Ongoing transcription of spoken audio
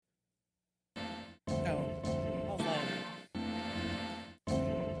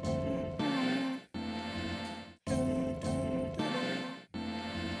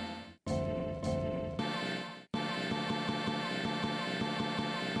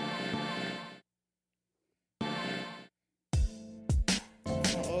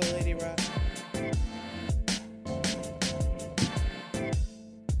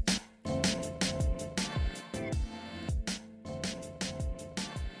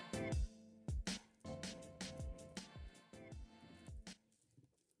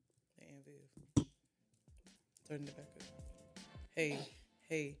Turn it back up. Hey,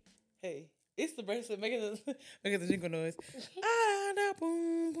 hey, hey. It's the bracelet making the jingle noise. Ah, da,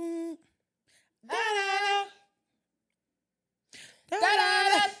 boom, boom. Da, da, da. Da, da,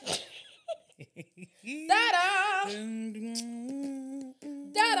 da. Da, da. Dun, dun,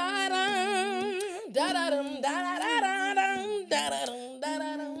 Da da dum, da da dum, da da da dum, da da dum, da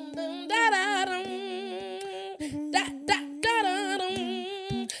da dum, da da dum, da da da dum,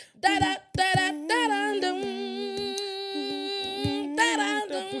 da da da da dum, da da dum, da da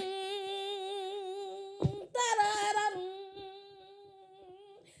dum,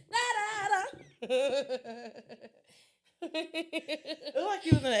 da da. It was like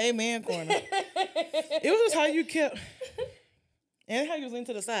you was in the amen corner. It was just how you kept, and how you was leaning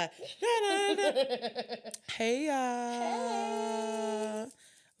to the side. Da, da, da. Hey, y'all.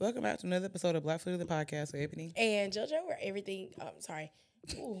 Welcome back to another episode of Black Food, the podcast with Ebony. And JoJo, where everything, I'm sorry.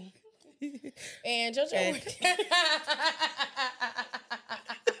 Ooh. And JoJo. And-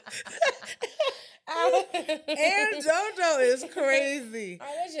 And JoJo is crazy.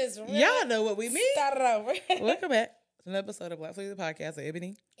 That's just really Y'all know what we mean. Start it over. Welcome back to another episode of Black Food, the podcast with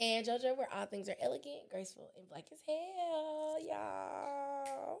Ebony. And JoJo, where all things are elegant, graceful, and black as hell,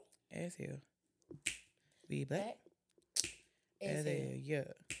 y'all. As hell. We black. As As hell. hell. Yeah.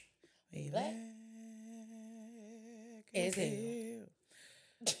 We Black. As As hell. hell.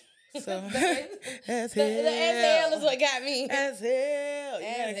 So, The as as hell is what got me. As hell. You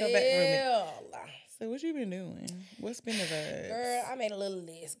gotta As come back from it. hell. So what you been doing? What's been the vibes? Girl, I made a little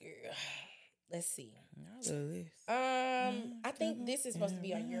list, girl. Let's see. I love this. I think this is supposed to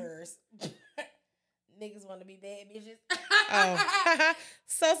be on yours. Niggas want to be bad bitches. Oh,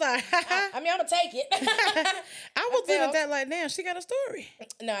 so sorry. I mean, I'm gonna take it. I was looking at felt- that like, damn, she got a story.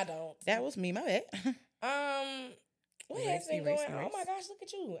 No, I don't. That was me, my bad. What has been Racy, going on? racy. Oh my gosh, look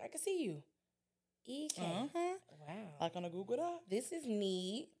at you. I can see you. EK. Uh-huh. Wow. Like on a Google Doc. This is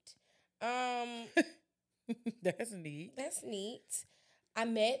neat. That's neat. That's neat. I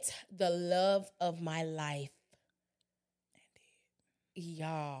met the love of my life.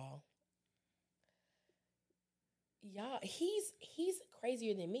 Y'all. He's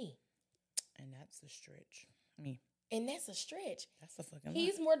crazier than me. And that's a stretch. Me. And that's a stretch. That's a fucking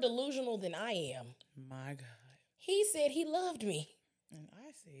He's more delusional than I am. My God. He said he loved me. And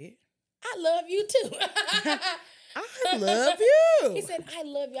I said, I love you too. I love you. He said, I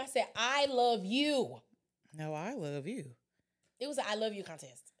love you. I said, I love you. No, I love you. It was an I love you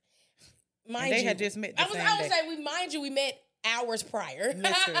contest. And they had just met the I was same day. like, we met hours prior.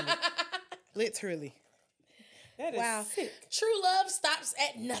 Literally. Literally. That is Wow. sick. True love stops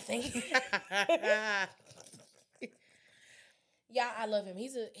at nothing. Yeah, I love him.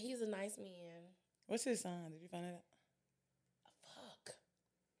 He's a nice man. What's his sign? Did you find that out? Fuck.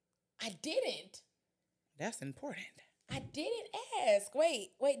 I didn't. That's important. I didn't ask. Wait,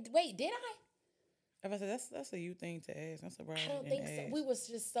 did I? I was like, that's a you thing to ask. I'm surprised. I don't you think didn't so. ask. We was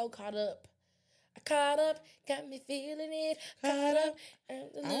just so caught up. I caught up, got me feeling it. Caught up. I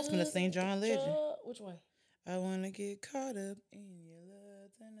was gonna sing John Legend. Which one? I wanna get caught up in your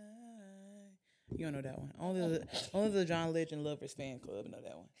love tonight. You don't know that one. Only the John Legend lovers fan club know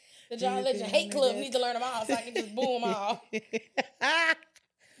that one. The John Legend Hate Club need to learn them all so I can just boom them all.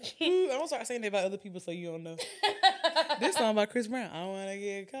 Ooh, I'm gonna start saying that about other people so you don't know. This song by Chris Brown. I wanna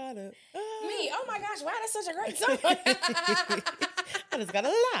get caught up. Me, oh my gosh, wow, that's such a great song. I just gotta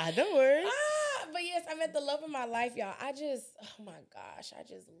lie. Don't worry. But yes, I met the love of my life, y'all. Oh my gosh, I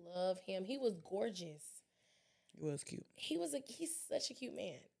just love him. He was gorgeous. It was cute. He's such a cute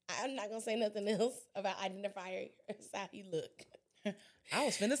man. I'm not gonna say nothing else about identifying how he look. I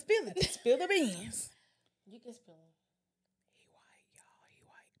was finna spill it. Spill the beans. You can spill him. He white, y'all.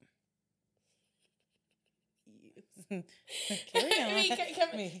 He white.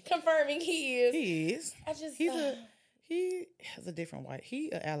 Carry on. Confirming he is. He is. I just He has a different white.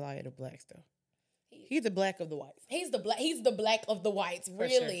 He an ally of the blacks though. He's the black of the whites. He's the black of the whites. For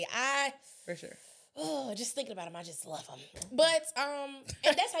Really. sure. For sure. Oh, just thinking about him, I just love him. But and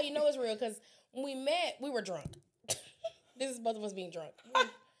that's how you know it's real, because when we met, we were drunk. This is both of us being drunk.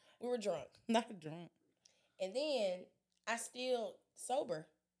 We were drunk. Not drunk. And then I still sober.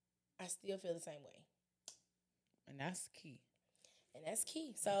 I still feel the same way. And that's key. And that's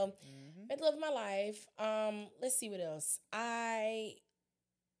key. So met the love of my life. Let's see what else. I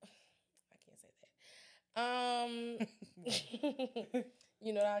can't say that.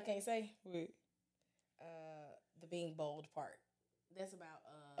 You know what I can't say? Wait. The being bold part. That's about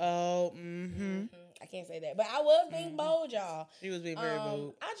I can't say that. But I was being bold, y'all. She was being very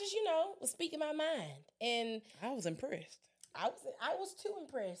bold. I just, was speaking my mind. And I was impressed. I was too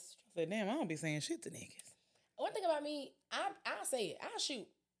impressed. I said, damn, I don't be saying shit to niggas. one thing about me, I'll say it. I'll shoot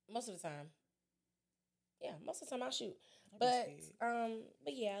most of the time. Yeah, most of the time I'll shoot. But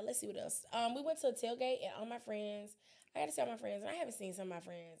yeah, let's see what else. We went to a tailgate and all my friends. I got to see all my friends, and I haven't seen some of my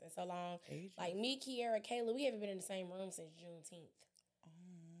friends in so long. Like me, Kiara, Kayla, we haven't been in the same room since Juneteenth.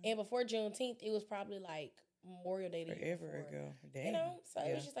 And before Juneteenth, it was probably like Memorial Day the year before. Ago. Damn. You know, so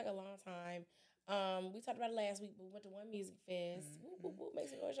it was just like a long time. We talked about it last week, but we went to one music fest.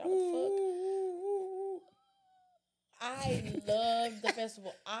 Makes me go, y'all, what the fuck? I loved the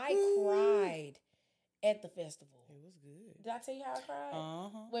festival. I cried at the festival. It was good. Did I tell you how I cried?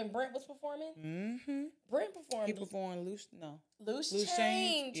 Uh-huh. When Brent was performing? Mm-hmm. Brent performed. He performed Loose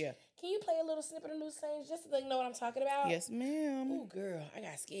Change. Yeah. Can you play a little snippet of Loose Change just so they know what I'm talking about? Yes, ma'am. Oh, girl, I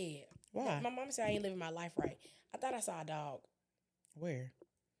got scared. Why? My mom said I ain't living my life right. I thought I saw a dog. Where?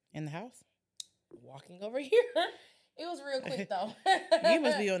 In the house? Walking over here. It was real quick, though. You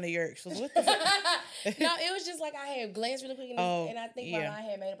must be on the Yerks. What the fuck? No, it was just like I had glanced really quick, and I think my mind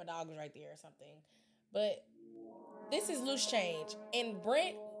had made up a dog was right there or something. But this is Loose Change. And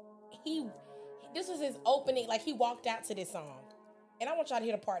Brent, this was his opening. Like, he walked out to this song. And I want y'all to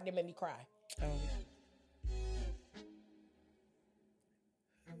hear the part that made me cry.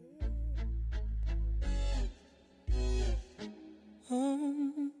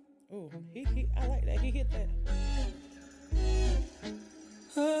 I like that. He hit that.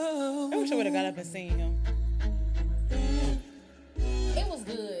 I wish I would have got up and seen him. It was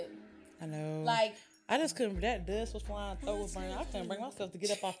good. I know. Like, I just couldn't. That dust was flying, throat was burning. I couldn't bring myself to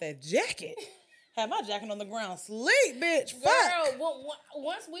get up off that jacket. Had my jacket on the ground, sleep, bitch. Fuck. Girl,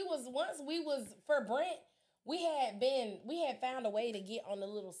 once we was for Brent, we had found a way to get on the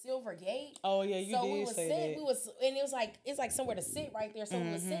little silver gate. Oh yeah, you did say that. And it's like somewhere to sit right there. So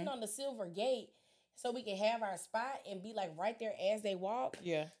we was sitting on the silver gate so we could have our spot and be like right there as they walk.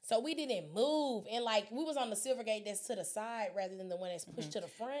 Yeah. So we didn't move, and like we was on the silver gate that's to the side rather than the one that's pushed to the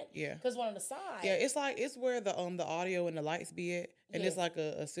front. Yeah. Because one on the side. Yeah, it's where the audio and the lights be at, and it's like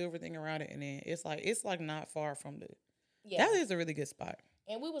a silver thing around it, and then it's like not far from the. Yeah. That is a really good spot.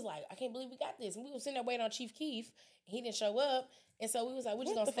 And we was like, I can't believe we got this. And we was sitting there waiting on Chief Keef. And he didn't show up. And so we was like, we're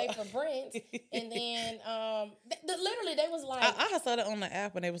just going to stay for Brent. And then, literally, they was like. I saw that on the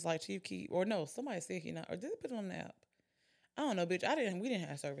app when they was like, Chief Keef. Or no, somebody said he not. Or did they put it on the app? I don't know, bitch. We didn't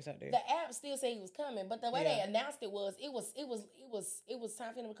have service out there. The app still said he was coming. But the way they announced it was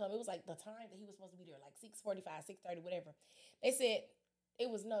time for him to come. It was like the time that he was supposed to be there, like 6:45, 6:30, whatever. They said, it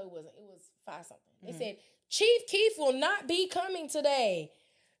wasn't. It was 5 something. They said, Chief Keef will not be coming today.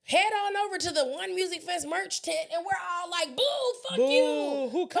 Head on over to the One Music Fest merch tent, and we're all like, "Boo, fuck you!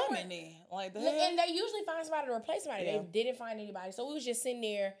 Who coming then?" Like that? And they usually find somebody to replace somebody. Yeah. They didn't find anybody, so we was just sitting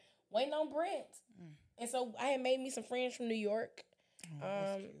there waiting on Brent. And so I had made me some friends from New York.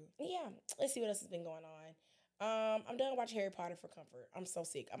 Yeah, let's see what else has been going on. I'm done watching Harry Potter for comfort. I'm so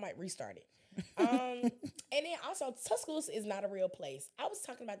sick. I might restart it. And then also, Tuscaloosa is not a real place. I was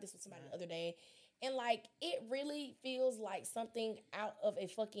talking about this with somebody the other day. And, like, it really feels like something out of a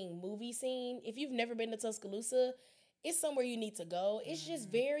fucking movie scene. If you've never been to Tuscaloosa, it's somewhere you need to go. It's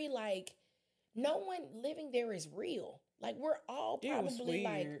just very, like, no one living there is real. Like, we're all probably,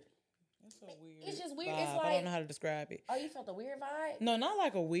 like... It's so weird. It's just weird. Vibe. It's like... I don't know how to describe it. Oh, you felt a weird vibe? No, not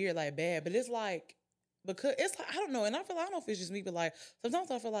like a weird, like, bad, but it's like... Because it's like, I don't know. And I don't know if it's just me, but, like, sometimes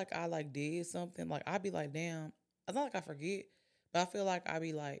I feel like I, like, did something. Like, I'd be like, damn. It's not like I forget. But I feel like I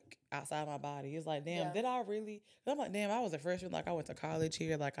be like outside my body. It's like, damn, did I really? I'm like, damn, I was a freshman. Like, I went to college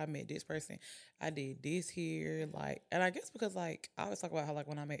here. Like, I met this person. I did this here. Like, and I guess because, like, I always talk about how, like,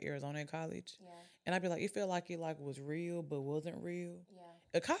 when I met Arizona in college. Yeah. And I'd be like, it felt like it, like, was real, but wasn't real.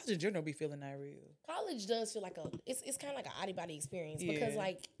 Yeah. College in general be feeling that real. College does feel like it's kind of like an out-of-body experience. Yeah. Because,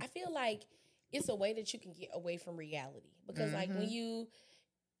 like, I feel like it's a way that you can get away from reality. Because, like, when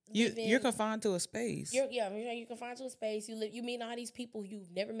you're confined to a space. You're confined to a space. You meet all these people you've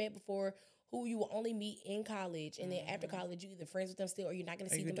never met before, who you will only meet in college, and then after college, you either friends with them still, or you're not going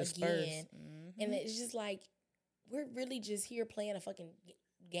to see them again. And it's just like we're really just here playing a fucking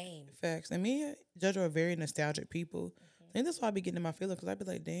game. Facts. And me and Judge are very nostalgic people. I think that's why I be getting in my feelings, because I be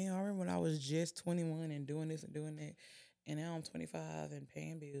like, damn, I remember when I was just 21 and doing this and doing that, and now I'm 25 and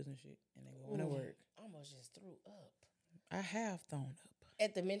paying bills and shit, and then going to work. I almost just threw up. I have thrown up.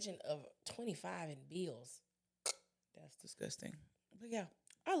 At the mention of 25 and bills. That's disgusting. But yeah,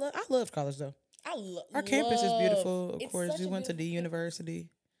 I love college though. Our campus is beautiful. Of course, we went to the University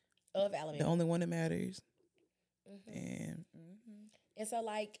of Alabama, the only one that matters. And so,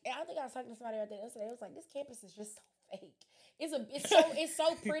 like, I think I was talking to somebody about that yesterday. It was like, this campus is just so fake. It's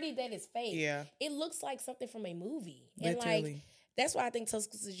so pretty that it's fake. Yeah, it looks like something from a movie. Literally. And like That's why I think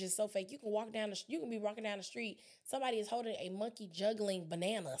Tuscaloosa is just so fake. You can be walking down the street, somebody is holding a monkey juggling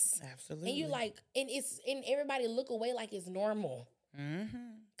bananas. Absolutely. And you like, and everybody look away like it's normal. Mm-hmm.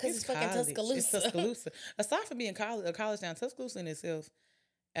 Because it's fucking college. Tuscaloosa. It's Tuscaloosa. Aside from being a college town, Tuscaloosa in itself,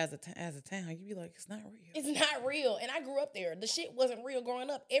 as a town, you be like, it's not real. It's not real. And I grew up there. The shit wasn't real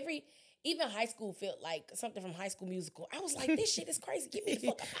growing up. Even high school felt like something from High School Musical. I was like, this shit is crazy. Get me the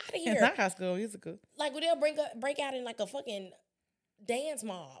fuck out of here. It's not High School Musical. Like, when they'll break out in like a fucking dance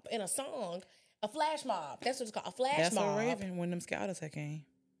mob in a song, a flash mob. That's what it's called, a flash That's mob. That's so Raven when them Scouters had came.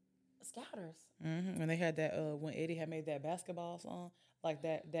 Scouters. Mm-hmm. When they had that, when Eddie had made that basketball song, like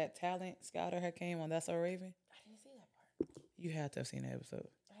that talent Scouter had came on That's So Raven. I didn't see that part. You had to have seen that episode.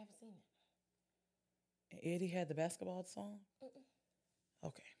 I haven't seen it. And Eddie had the basketball song? Mm-mm.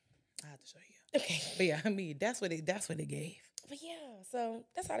 Okay. I have to show you. Okay. But yeah, I mean, that's what it gave. But yeah, so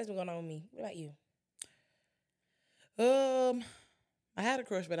that's how this been going on with me. What about you? I had a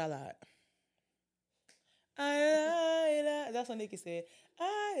crush, but I lied. I lied. That's what Nikki said.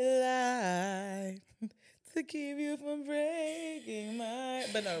 I lied to keep you from breaking my.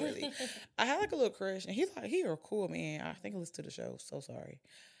 But no, really, I had like a little crush, and he a cool man. I think I listened to the show. So sorry.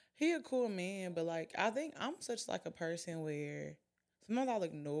 He a cool man, but like I think I'm such like a person where sometimes I'll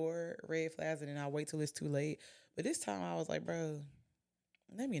ignore red flags and then I'll wait till it's too late. But this time I was like, bro,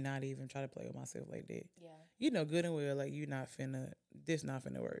 let me not even try to play with myself like that. Yeah. You know good and well, like this not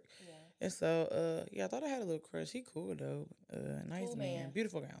finna work. Yeah. And so, I thought I had a little crush. He cool though. Nice cool man.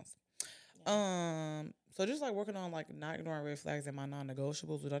 Beautiful gowns. Yeah. So just like working on like not ignoring red flags and my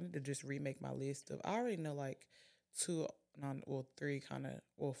non-negotiables, but I need to just remake my list of, I already know like 4.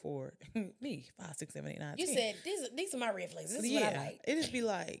 Me, 5, 6, 7, 8, 9, 10. You said these are my red flags. This is what I like. It just be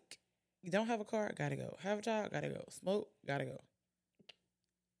like, you don't have a car, gotta go. Have a job, gotta go. Smoke, gotta go.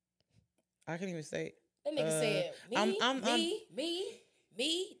 I can't even say. That nigga said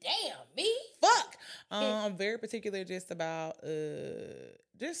me, damn, me. Fuck. I'm very particular just about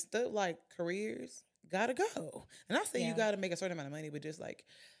just the like careers. Gotta go. And I say you gotta make a certain amount of money, but just like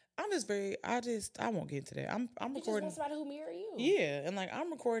I won't get into that. I'm recording. You just want somebody who mirror you. Yeah. And like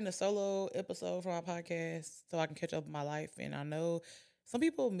I'm recording a solo episode for my podcast so I can catch up with my life. And I know some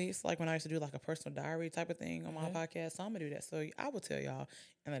people miss like when I used to do like a personal diary type of thing on my podcast. So I'm gonna do that. So I will tell y'all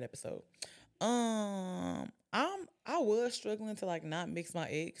in that episode. I was struggling to like not mix my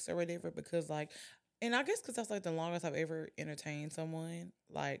ex or whatever because like, and I guess because that's like the longest I've ever entertained someone.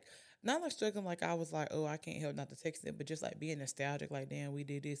 Like, not like struggling like I was like, oh, I can't help not to text it, but just like being nostalgic, like, damn, we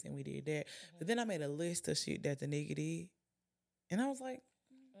did this and we did that. But then I made a list of shit that the nigga did, and I was like,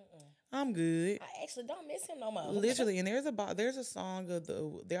 I'm good. I actually don't miss him no more. Literally, and there's a song of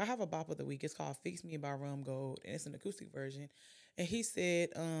I have a bop of the week. It's called "Fix Me" by Rum Gold, and it's an acoustic version. And he said,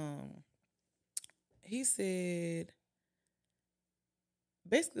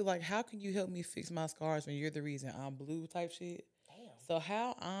 basically like, how can you help me fix my scars when you're the reason I'm blue type shit. Damn. So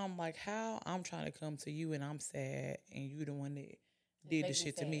how I'm trying to come to you and I'm sad and you the one that did the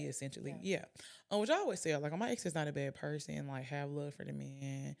shit to me essentially. Yeah. Which I always say, like, my ex is not a bad person, like have love for the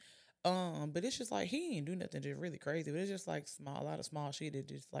man. But it's just like he ain't do nothing just really crazy. But it's just like a lot of small shit that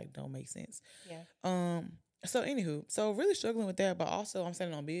just like don't make sense. Yeah. So anywho, so really struggling with that, but also I'm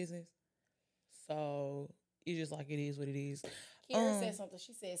standing on business. So it's just like it is what it is. Kira said something.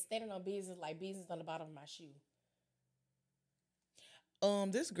 She said, standing on business like business on the bottom of my shoe.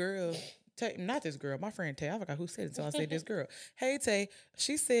 This girl, not this girl, my friend Tay, I forgot who said it until I said this girl. Hey Tay,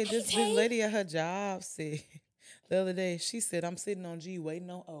 she said this lady at her job said the other day, she said, I'm sitting on G waiting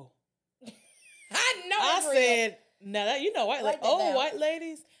on O. I know. I said, now that you know, white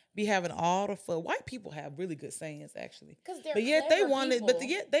ladies be having all the fun. White people have really good sayings actually, but yet they want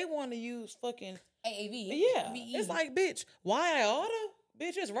to, they want to use fucking AAV. Yeah, it's like, bitch, why I oughta?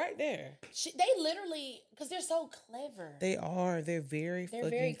 Bitch, it's right there. They literally, because they're so clever. They are. They're very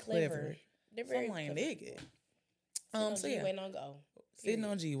fucking clever. They're very like, clever. Nigga. So yeah. Waiting on go. Sitting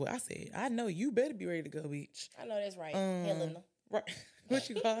on G. Well, I said, I know you better be ready to go, bitch. I know that's right. Helena. Right. What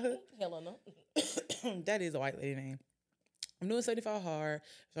you call her? Helena. That is a white lady name. I'm doing 75 hard.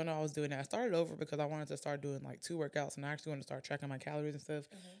 So I know I was doing that. I started over because I wanted to start doing like 2 workouts, and I actually wanted to start tracking my calories and stuff.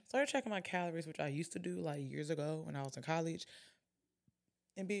 Started tracking my calories, which I used to do like years ago when I was in college.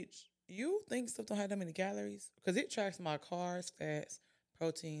 And bitch, you think stuff don't have that many calories? Because it tracks my carbs, fats,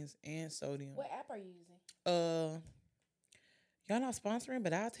 proteins, and sodium. What app are you using? Y'all not sponsoring,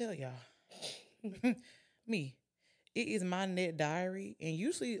 but I'll tell y'all. Me. It is my net diary. And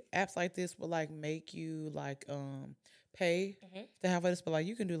usually apps like this will like make you like pay to have this, but like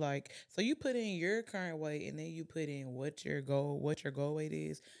you can do like, so you put in your current weight and then you put in what your goal weight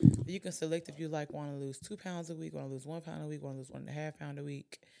is. You can select if you like want to lose 2 pounds a week, want to lose 1 pound a week, want to lose 1.5 pound a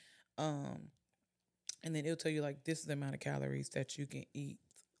week. And then it'll tell you like this is the amount of calories that you can eat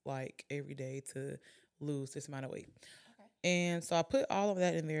like every day to lose this amount of weight. And so I put all of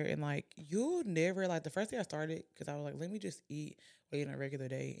that in there, and like you'll never like the first day I started because I was like, let me just eat weight on a regular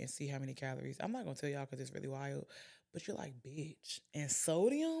day and see how many calories. I'm not gonna tell y'all because it's really wild, but you're like, bitch, and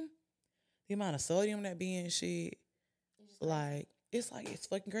sodium, the amount of sodium that be in shit, like it's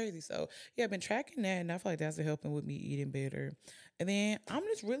fucking crazy. So yeah, I've been tracking that, and I feel like that's helping with me eating better. And then I'm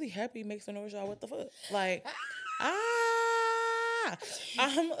just really happy. Make some noise, y'all. What the fuck, like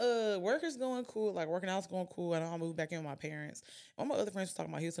I'm work's going cool, like working out's going cool, and I'll move back in with my parents. One of my other friends was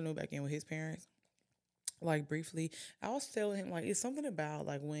talking about he was to move back in with his parents. Like briefly, I was telling him like it's something about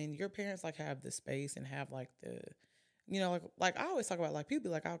like when your parents like have the space and have like the, you know, like I always talk about like people be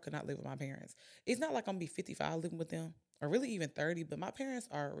like I could not live with my parents. It's not like I'm gonna be 55 living with them or really even 30, but my parents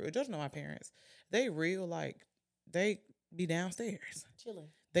are real. Just know my parents, they real like they be downstairs chilling.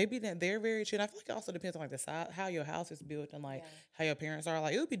 They be that they're very chill. I feel like it also depends on like the size, how your house is built, and like how your parents are.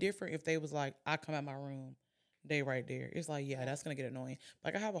 Like it would be different if they was like, I come out my room, they right there. It's like that's gonna get annoying.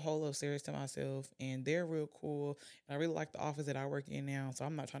 Like I have a whole upstairs to myself, and they're real cool. And I really like the office that I work in now, so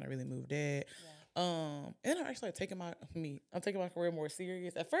I'm not trying to really move that. And I'm actually like, I'm taking my career more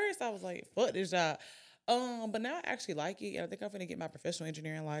serious. At first, I was like, fuck this job. But now I actually like it, and I think I'm gonna get my professional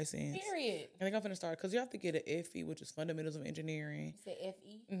engineering license. Period. I think I'm gonna start because you have to get an FE, which is Fundamentals of Engineering. You say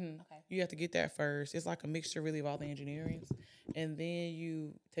FE? Okay. You have to get that first. It's like a mixture really of all the engineerings, and then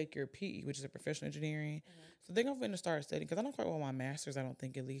you take your PE, which is a professional engineering. So I think I'm gonna start studying because I don't quite want my master's. I don't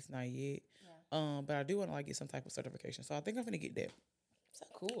think, at least not yet. But I do want to like get some type of certification. So I think I'm gonna get that. So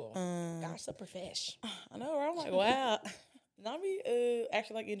cool. Gosh, a profesh. I know, right? I'm like, wow. Not me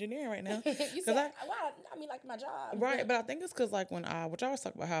actually like engineering right now. You said, wow, I mean like my job. Right, but I think it's because like which I always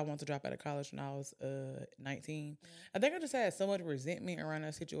talk about how I wanted to drop out of college when I was 19. I think I just had so much resentment around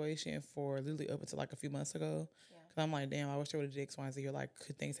that situation for literally up until like a few months ago. Because I'm like, damn, I wish I would have did X, Y, and Z, or like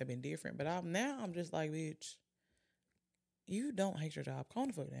could things have been different. But I'm just like, bitch, you don't hate your job. Calm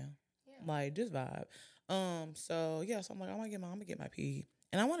the fuck down. Like, just vibe. So yeah, so I'm like, I'm gonna get my PE.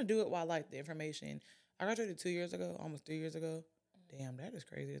 And I want to do it while like the information. I graduated 2 years ago, almost 3 years ago. Damn, that is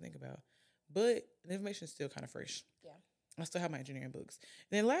crazy to think about. But the information is still kind of fresh. Yeah. I still have my engineering books.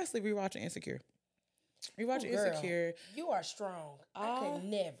 And then lastly, rewatching Insecure. Insecure. You are strong. I could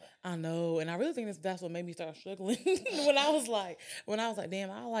never. I know. And I really think that's what made me start struggling. when I was like,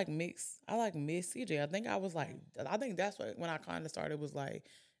 damn, I like Miss CJ. I think that's what, when I kind of started, was like,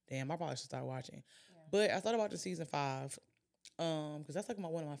 damn, I probably should start watching. Yeah. But I thought about the season 5. Because that's like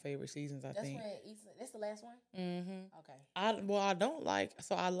one of my favorite seasons. I think that's the last one. Okay. I don't like.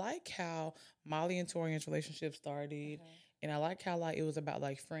 So I like how Molly and Torian's relationship started, and I like how like it was about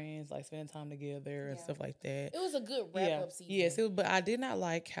like friends, like spending time together and stuff like that. It was a good wrap up season. Yes, but I did not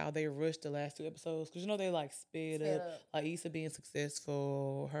like how they rushed the last 2 episodes because they like sped up. Like Issa being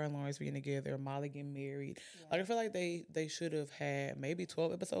successful, her and Lawrence being together, Molly getting married. Like I feel like they should have had maybe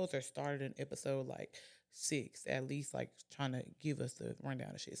 12 episodes or started an episode like 6 at least, like trying to give us the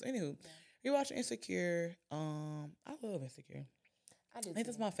rundown of shit. So anywho, you're watching Insecure. I love Insecure. I think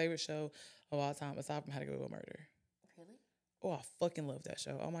that's my favorite show of all time aside from How to Get Away with Murder. Really? Oh, I fucking love that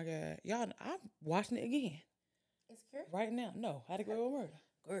show. Oh my god, y'all! I'm watching it again. Insecure right now. No, How to Get Away with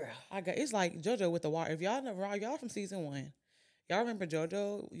Murder. Girl, it's like JoJo with The Wire. If y'all never, y'all from season 1. Y'all remember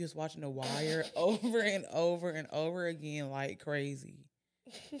JoJo just watching The Wire over and over and over again like crazy,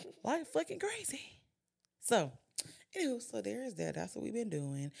 like fucking crazy. So, anywho, so there is that. That's what we've been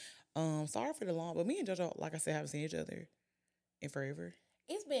doing. Sorry for the long, but me and JoJo, like I said, haven't seen each other in forever.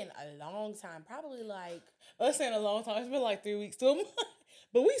 It's been a long time. Probably like us saying a long time. It's been like 3 weeks to a month,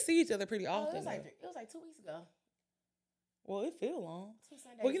 but we see each other pretty often. It was like 2 weeks ago. Well, it feels long.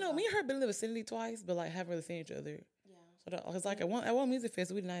 Well, me and her been in the vicinity twice, but like haven't really seen each other. Yeah. So it's like at one music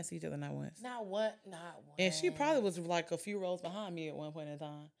fest, we did not see each other not once. Not one. And she probably was like a few rows behind me at one point in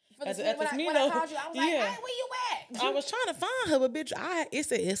time. When I called you, I was like, hey, where you at? I was trying to find her, but bitch, it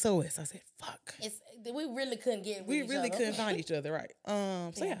said SOS. I said, fuck. We really couldn't get with each other. We really couldn't find each other, right?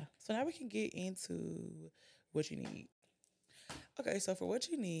 So yeah. So now we can get into what you need. Okay, so for what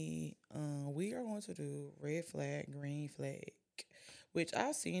you need, we are going to do red flag, green flag, which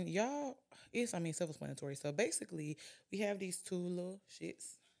I've seen y'all. Self-explanatory. So basically, we have these 2 little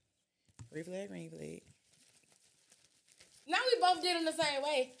shits: red flag, green flag. Now we both did them the same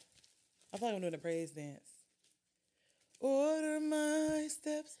way. I thought I'm doing a praise dance. Order my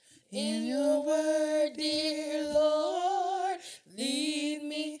steps In your word, dear Lord, lead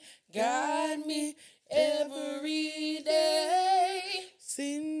me, guide me every day.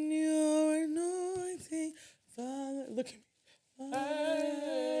 Send your anointing, Father. Look at me.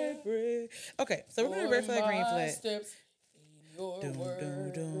 I pray. Okay, so we're gonna red flag, green flag. Steps in your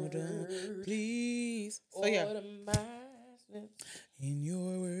word. Please. So yeah, Order my steps. in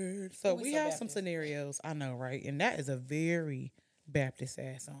your word. So We we so have some Baptist. scenarios. I know, right? And that is a very Baptist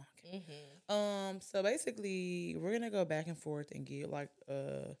ass song. So basically, we're gonna go back and forth and give like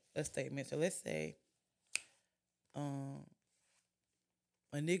a statement. So let's say, a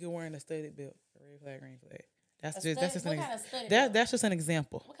nigga wearing a studded belt, red flag, green flag. That's just What kind of study belt? that's just an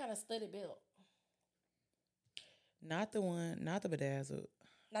example. What kind of study belt? Not the bedazzled.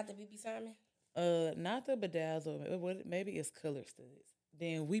 Not the BB Simon? Not the bedazzled. Maybe it's colored studs.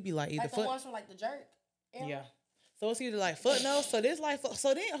 Then we be like either Like the ones from like the jerk? era? Yeah. So it's either like foot no. So this like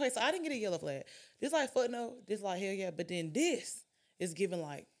so then okay. So I didn't get a yellow flag. This like foot no. This like hell yeah. But then this is giving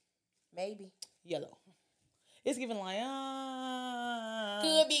like Maybe. yellow. It's giving like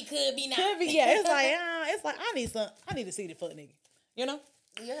Could be not. could be yeah. It's like I need to see the foot nigga. You know.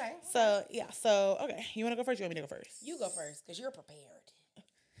 You're right. So yeah. So okay. You want to go first? You want me to go first? You go first, because you're prepared.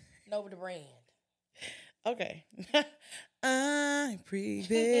 Know the brand. Okay. I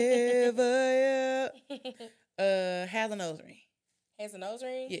prepare for you. Has a nose ring. Has a nose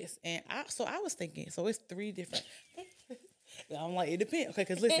ring? Yes, and I was thinking, so it's 3 different. I'm like, it depends. Okay,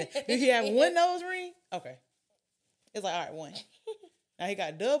 because listen, if he have one nose ring, okay. It's like, all right, 1. Now he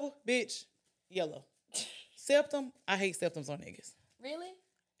got double, bitch, yellow. Septum, I hate septums on niggas. Really?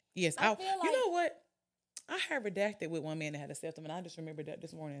 Yes, I feel you like- know what? I had redacted with one man that had a septum, and I just remembered that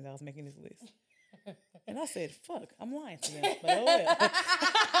this morning as I was making this list. And I said, fuck, I'm lying to them. But oh well.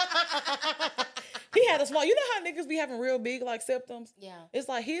 He had a small, you know how niggas be having real big like septums? Yeah. It's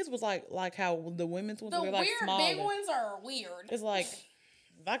like his was like how the women's ones The were like weird smaller. big ones are weird. It's like,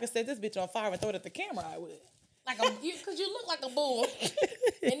 if I could set this bitch on fire and throw it at the camera, I would. Like because you look like a bull.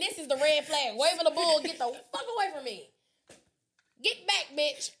 And this is the red flag. Waving the bull, get the fuck away from me. Get back,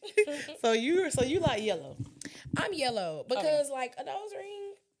 bitch. So you like yellow. I'm yellow because like a nose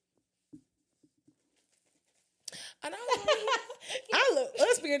ring. A nose ring.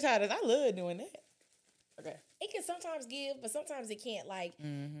 Us being tired, I love doing that. Okay. It can sometimes give, but sometimes it can't. Like, I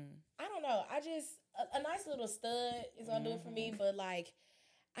don't know. I just a nice little stud is gonna do it for me. But like,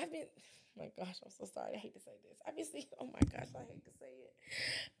 I've been. Oh my gosh, I'm so sorry. I hate to say this. I've been seeing. Oh my gosh, I hate to say it.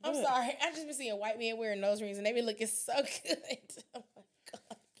 I'm What? sorry. I've just been seeing white men wearing nose rings, and they be looking so good. Oh my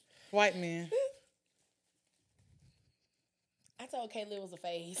god. White man. I told Kayla it was a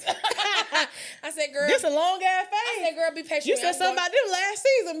phase. I said, girl. This a long ass I phase. said, girl, be patient. You with me. said something about them last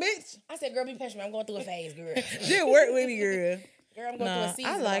season, bitch. I said, girl, be patient. with me. I'm going through a phase, girl. Just work with me, girl. Girl, I'm going through a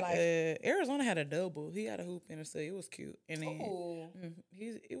season. I of like my life. Arizona had a double. He had a hoop in the city. It was cute, and then Ooh.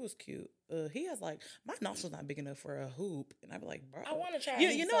 it was cute. He has like my nostrils not big enough for a hoop, and I'd be like, bro, I want to try.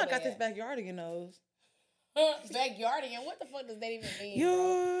 You know, I got this backyard in your nose. Backyardian. What the fuck does that even mean?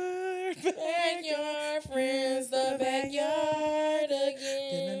 Your Backyard friends, the backyard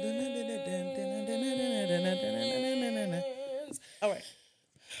again. All right.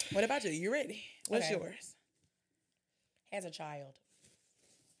 What about you? You ready? What's Okay. yours? Has a child.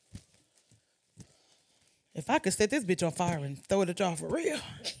 If I could set this bitch on fire and throw it at y'all for real.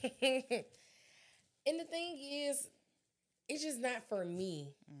 And the thing is, it's just not for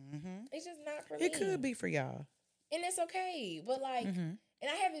me. It's just not for me. It could be for y'all. And it's okay. But like, and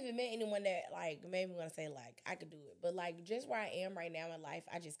I haven't even met anyone that like made me want to say like I could do it. But like just where I am right now in life,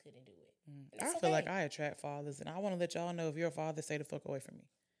 I just couldn't do it. And I it's feel okay. like I attract fathers, and I want to let y'all know if you're a father, stay the fuck away from me.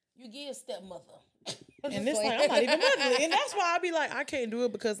 You give stepmother. And it's like, I'm not even motherly. And that's why I be like, I can't do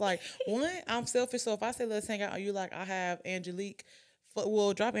it because, like, 1, I'm selfish. So if I say, let's hang out, you like, I have Angelique,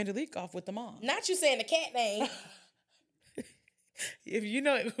 we'll drop Angelique off with the mom. Not you saying the cat name. If you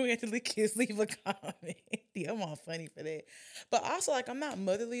know who Angelique is, leave a comment. I'm all funny for that. But also, like, I'm not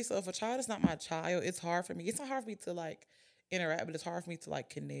motherly. So if a child is not my child, it's hard for me. It's not hard for me to, like, interact, but it's hard for me to, like,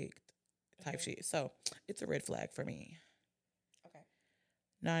 connect type shit. So it's a red flag for me. Okay.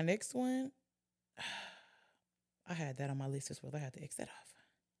 Now, next one, I had that on my list as well. I had to X that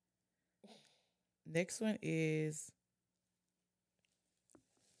off. Next one is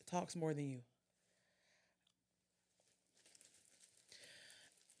talks more than you.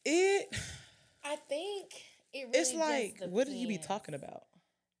 I think it really It's like, just what do you be depends. talking about?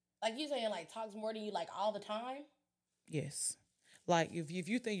 Like you saying like talks more than you like all the time? Yes. Like, if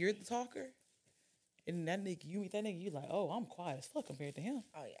you think you're the talker, and that nigga, you like, oh, I'm quiet as fuck compared to him.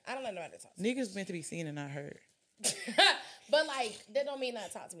 Oh yeah. I don't know nobody that talks. Niggas meant to be seen and not heard. But like that don't mean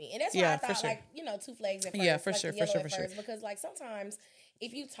not talk to me, and that's why Yeah, I for thought sure. like 2 flags at first. Yeah, for like sure, the for yellow sure, at for sure. first, because like sometimes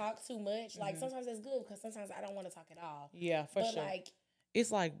if you talk too much, like sometimes that's good because sometimes I don't want to talk at all. Yeah, for But sure. like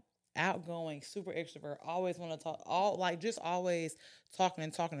It's like outgoing, super extrovert, always want to talk, just always talking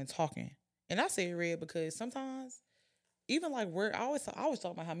and talking and talking. And I say it red because sometimes, even like I always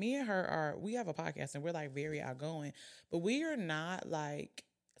talk about how me and her we have a podcast and we're like very outgoing, but we are not like,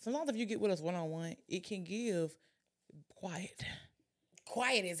 sometimes if you get with us one-on-one, it can give quiet.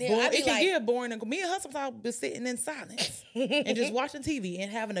 Quiet as hell. It can get boring. And me and her sometimes be sitting in silence and just watching TV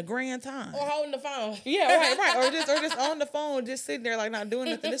and having a grand time. or holding the phone. Yeah, right. Or just on the phone, just sitting there like not doing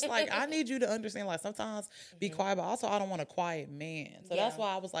anything. It's like I need you to understand. Like sometimes be quiet, but also I don't want a quiet man. So that's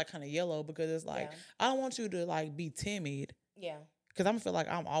why I was like kind of yellow, because it's like I don't want you to like be timid. Yeah. Because I'm gonna feel like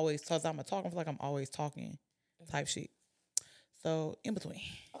I'm always talking. I feel like I'm always talking, type shit. So in between.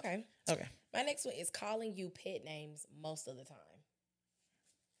 Okay. Okay. My next one is calling you pet names most of the time.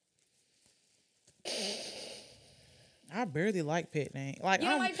 I barely like pet names. Like You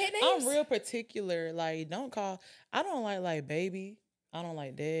don't like pet names? I'm real particular. Like I don't like baby. I don't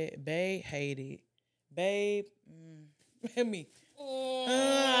like that. Babe, hate it. Babe, me.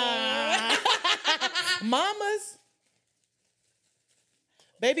 Mamas.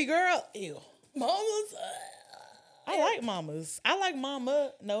 Baby girl, ew. Mamas. I like mamas. I like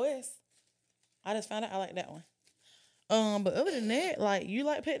mama, no S. I just found out I like that one. But other than that, like, you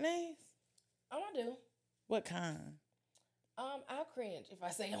like pet names? I do. What kind? I'll cringe if I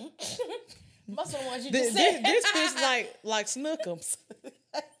say them. Most of the ones you This just said. bitch like Snookums.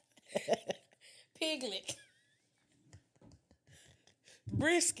 Piglet.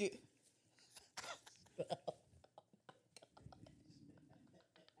 Brisket.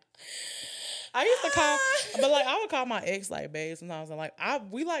 I used to call, but like I would call my ex like babe sometimes, and like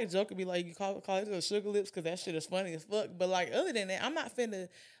we like joke and be like, you call it the sugar lips because that shit is funny as fuck. But like other than that, I'm not finna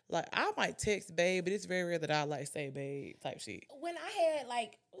like, I might text babe, but it's very rare that I like say babe type shit. When I had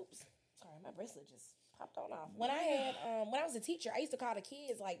like, sorry, my bracelet just popped on off. When I was a teacher, I used to call the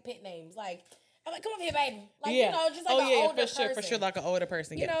kids like pet names, like I'm like, come over here, baby, like you know, just like an older person. for sure, like an older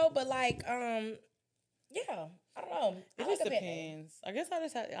person, you know. But like, yeah, I don't know. It just depends. I guess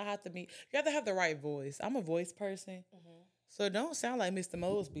I have to meet. You have to have the right voice. I'm a voice person, so don't sound like Mr.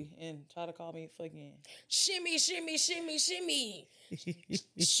 Mosby and try to call me fucking shimmy, shimmy, shimmy, shimmy.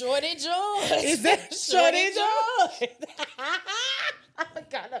 Shorty George. Is that Shorty George? I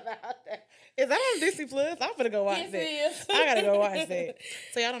forgot about that. Is that on Disney Plus? I'm gonna go watch that. It is. I gotta go watch that.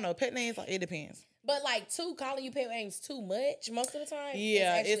 So I don't know. Pet names, like, it depends. But like calling you pet names too much most of the time.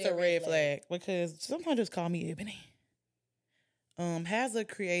 Yeah, it's a red flag because sometimes just call me Ebony. Has a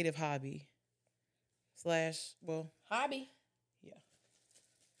creative hobby. Hobby. Yeah.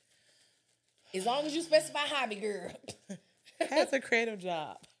 As long as you specify hobby, girl. Has a creative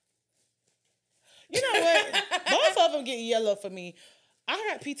job. You know what? Both of them get yellow for me. I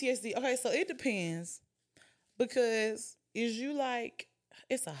got PTSD. Okay, so it depends. Because is you like,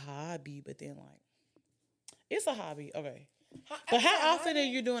 it's a hobby, but then like, it's a hobby. Okay. But how often are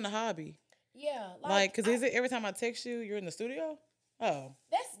you doing a hobby? Yeah. Like, because is it every time I text you, you're in the studio? Oh.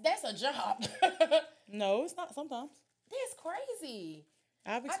 That's a job. No, it's not sometimes. That's crazy.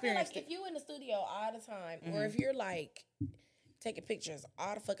 I've experienced I feel like if you in the studio all the time, or if you're like taking pictures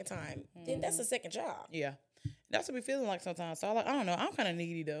all the fucking time, then that's a second job. Yeah. That's what we feeling like sometimes. So I don't know. I'm kind of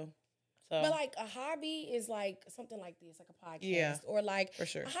needy though. So. But like a hobby is like something like this, like a podcast. Yeah, or like for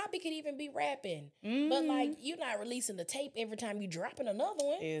sure. A hobby could even be rapping. But like you're not releasing the tape every time you dropping another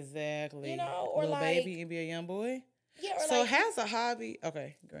one. Exactly. You know, or Little like baby and be a young boy. Yeah, or so like has a hobby.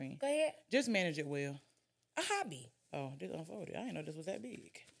 Okay, green. Go ahead. Just manage it well. A hobby. Oh, this unfolded. I didn't know this was that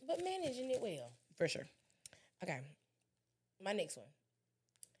big. But managing it well. For sure. Okay. My next one.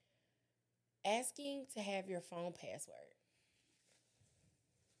 Asking to have your phone password.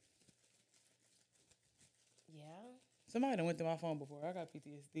 Yeah. Somebody done went through my phone before. I got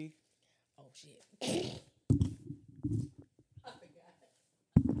PTSD. Oh, shit. I forgot.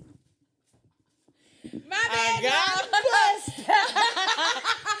 My bad.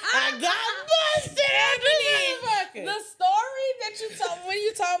 I got busted. Anthony, the story that you told when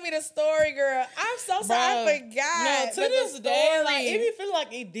you told me the story, girl, I'm so sorry. I forgot. No, to this day, like it be feel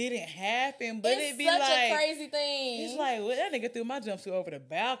like it didn't happen, but it be such like a crazy thing. It's like, well, that nigga threw my jumpsuit over the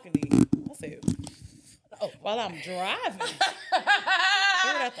balcony. I said, while I'm driving.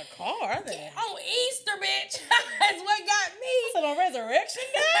 Threw it out the car. On Easter, bitch. That's what got me. I said on Resurrection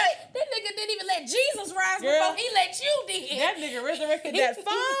Day. That nigga didn't even let Jesus rise before he let you did. That nigga resurrected that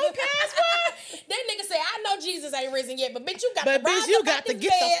phone password. That nigga said, I know Jesus ain't risen yet, but bitch, you got to rise you up got to out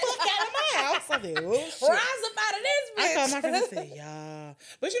get bed. the fuck out of my I was like, oh shit. Rise up out of this bitch. I called my friend and said, yeah.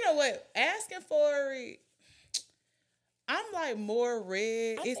 But you know what? Asking for it, I'm like more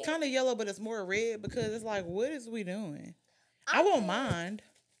red. It's kind of yellow, but it's more red because it's like, what is we doing? I won't mind.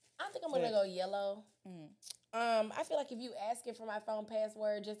 I think I'm gonna go yellow. I feel like if you asking for my phone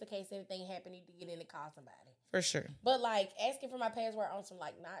password just in case anything happened, you need to get in and call somebody. For sure. But like asking for my password on some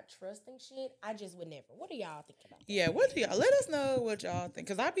like not trusting shit, I just would never. What do y'all think about that? Yeah, what do y'all? Let us know what y'all think.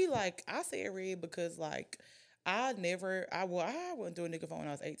 Cause I be like, I say it red because like I went through a nigga phone when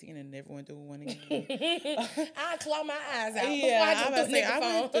I was 18 and never went through one again. I claw my eyes out. Yeah, I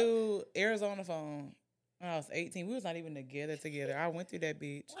phone. went through Arizona phone when I was 18. We was not even together. I went through that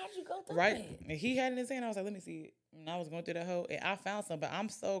bitch. Why'd you go through Right. it? And he had it in his hand. I was like, let me see it. And I was going through that whole, and I found something, but I'm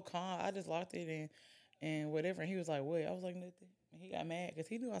so calm. I just locked it in and whatever. And he was like, what? I was like, nothing. And he got mad because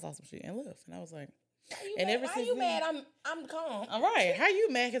he knew I saw some shit and left. And I was like, Why you mad? I'm calm. All right. How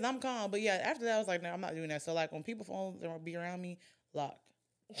you mad? Because I'm calm. But yeah, after that, I was like, no, I'm not doing that. So like when people phones be around me, locked.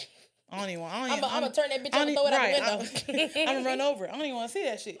 I don't even want. I'm gonna turn that bitch on and throw it out the window. I'm gonna run over. I don't even want to see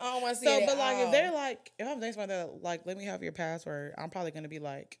that shit. I don't want to see that. But like, if they're like, if I'm thinking about that, like, let me have your password. I'm probably gonna be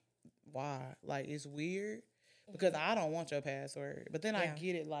like, why? Like, it's weird because I don't want your password. But then I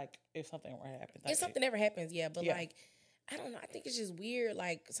get it. Like, if something were to happen, if something ever happens, but like, I don't know. I think it's just weird.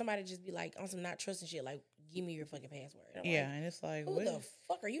 Like somebody just be like on some not trusting shit. Like, give me your fucking password. Yeah, like, and it's like, who the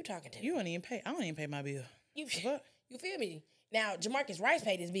fuck are you talking to? You don't even pay. I don't even pay my bill. You feel me? Now, Jamarcus Rice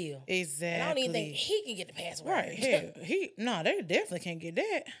paid his bill. Exactly. And I don't even think he can get the password. Right. Hell, they definitely can't get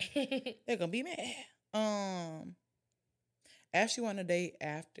that. They're gonna be mad. Ask you on a date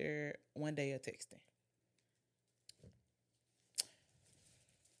after one day of texting.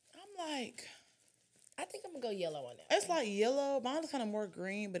 I'm like, I think I'm gonna go yellow on that. It's like yellow. Mine's kind of more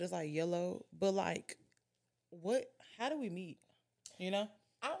green, but it's like yellow. But like, what? How do we meet? You know?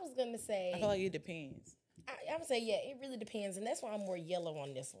 I was gonna say. I feel like it depends. I would say, it really depends. And that's why I'm more yellow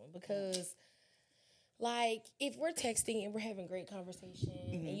on this one. Because, like, if we're texting and we're having great conversation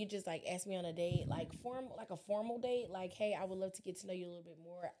and you just, like, ask me on a date, like a formal date, like, hey, I would love to get to know you a little bit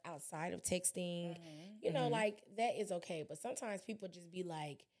more outside of texting. You know, like, that is okay. But sometimes people just be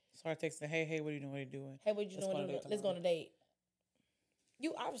like. Start texting, hey, what are you doing? What are you doing? Hey, what are you doing? Let's go on a date.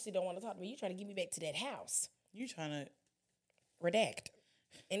 You obviously don't want to talk to me. You're trying to get me back to that house. You trying to. Redact.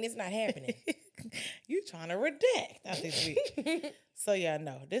 And it's not happening. You trying to redact out this week. So yeah,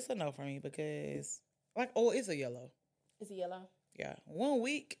 no, this a no for me because it's a yellow. It's a yellow? Yeah. 1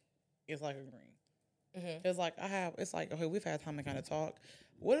 week is like a green. It's like it's like, okay, we've had time to kind of talk.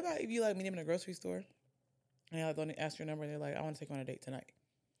 What about if you like meet them in a grocery store and I don't ask your number and they're like, I want to take you on a date tonight?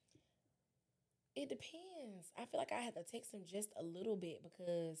 It depends. I feel like I had to text him just a little bit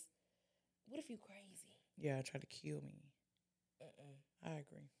because what if you crazy? Yeah, try to kill me. I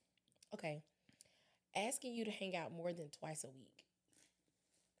agree. Okay. Asking you to hang out more than twice a week.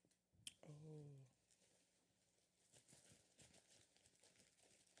 Oh.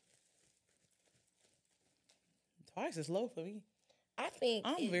 Twice is low for me. I think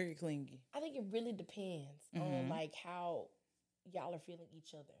I'm very clingy. I think it really depends on like how y'all are feeling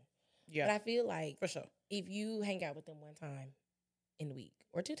each other. Yeah. But I feel like for sure, if you hang out with them one time in a week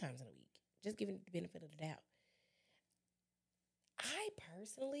or 2 times in a week, just giving the benefit of the doubt. I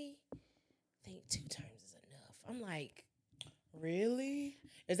personally think 2 times is enough. I'm like, really?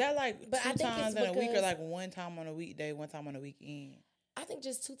 Is that like but 2 times in a week or like 1 time on a weekday, 1 time on a weekend? I think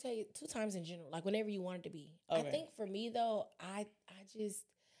just 2 times in general, like whenever you want it to be. Okay. I think for me though, I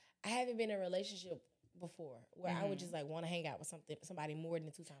haven't been in a relationship before where I would just like want to hang out with somebody more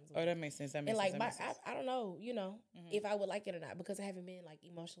than 2 times a week. Oh, that makes sense. I don't know, if I would like it or not because I haven't been like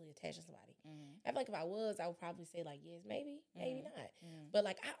emotionally attached to somebody. I feel like if I was, I would probably say like yes, maybe not. But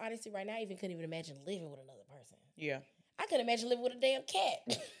like I honestly right now even couldn't even imagine living with another person. Yeah, I couldn't imagine living with a damn cat.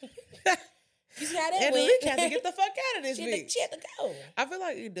 You see how that and went? we had to get the fuck out of this bitch. She had to go. I feel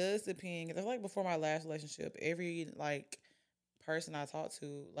like it does depend. I feel like before my last relationship, every like person I talked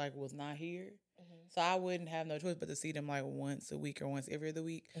to like was not here. So I wouldn't have no choice but to see them like once a week or once every other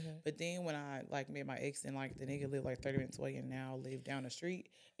week. But then when I like met my ex and like the nigga lived like 30 minutes away and now live down the street,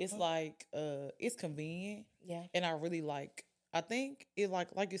 it's like it's convenient. Yeah. And I really I think it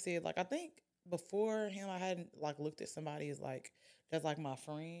like you said, like I think before him I hadn't like looked at somebody as like that's like my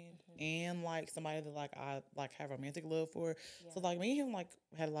friend and like somebody that like I like have romantic love for. Yeah. So like me and him like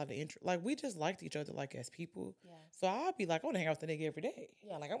had a lot of interest. Like we just liked each other like as people. Yeah. So I'll be like I want to hang out with the nigga every day.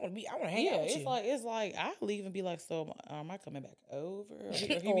 Yeah, like I want to hang out with you. It's like I'll leave and be like, so am I coming back over? Or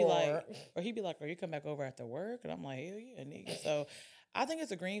he'd be like, are you coming back over after work? And I'm like, hell yeah, nigga. So I think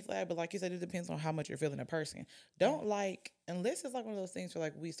it's a green flag, but like you said, it depends on how much you're feeling a person. Don't like, unless it's like one of those things where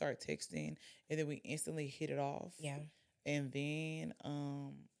like we start texting and then we instantly hit it off. Yeah. And then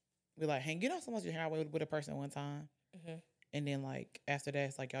we like hang. You know, sometimes you hang out with a person one time, and then like after that,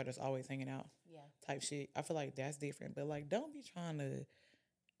 it's like y'all just always hanging out. Yeah. Type shit. I feel like that's different. But like, don't be trying to.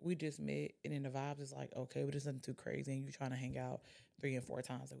 We just met, and then the vibes is like, okay, but it's nothing too crazy, and you trying to hang out 3 and 4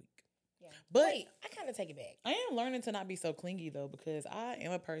 times a week. Yeah. But wait, I kind of take it back. I am learning to not be so clingy though, because I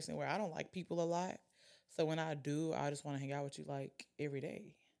am a person where I don't like people a lot. So when I do, I just want to hang out with you like every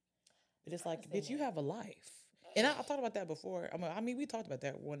day. But it's like, bitch, you have a life. And I thought about that before. I mean, we talked about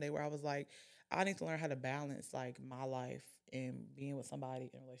that one day where I was like, I need to learn how to balance like my life and being with somebody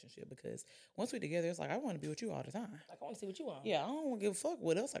in a relationship, because once we're together, it's like I want to be with you all the time. Like, I want to see what you want. Yeah, I don't want to give a fuck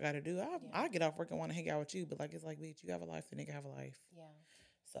what else I got to do. I get off work and want to hang out with you, but like it's like, bitch, you have a life, the nigga have a life. Yeah.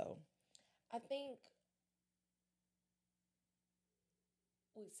 So I think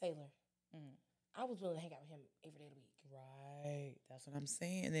with Sailor, I was willing to hang out with him every day of the week. right, that's what I'm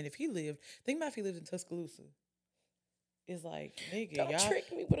saying. And then if he lived, think about if he lived in Tuscaloosa. It's like, nigga, Don't y'all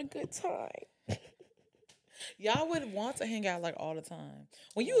trick me with a good time. y'all would want to hang out like all the time.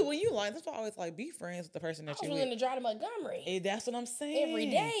 When you like, that's why I always like be friends with the person I that was you willing with. to drive to Montgomery That's what I'm saying. every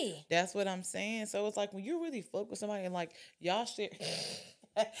day. That's what I'm saying. So it's like when you really fuck with somebody and like y'all share,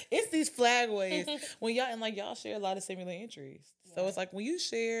 it's these flagways when y'all and like y'all share a lot of similar interests. So it's like when you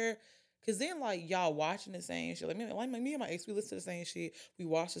share, cause then like y'all watching the same shit. Like me and my ex, we listen to the same shit. We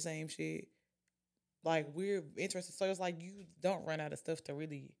watch the same shit. Like we're interested. So it's like you don't run out of stuff to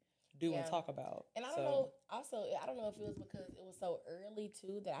really do and talk about. And I don't know. Also, I don't know if it was because it was so early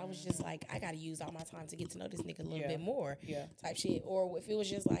too that I was just like, I got to use all my time to get to know this nigga a little bit more. Yeah. Type shit. Or if it was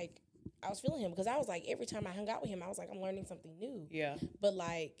just like I was feeling him, because I was like, every time I hung out with him, I was like, I'm learning something new. Yeah. But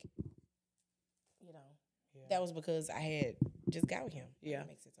like, you know, that was because I had just got with him. Yeah. That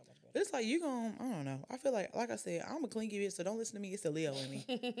makes it so much better. It's like you gon' I don't know. I feel like I said, I'm a clingy bitch, so don't listen to me. It's a Leo in me.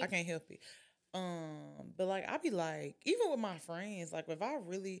 I can't help it. But like I be like, even with my friends, like if I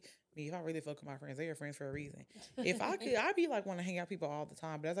really fuck with my friends, they are friends for a reason. If I could, I'd be like want to hang out with people all the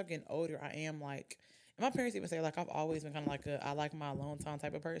time. But as I'm getting older, I am like, and my parents even say like I've always been kind of like I like my alone time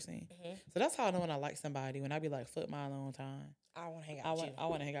type of person. So that's how I know when I like somebody, when I be like, fuck my alone time. I want to hang out with you. I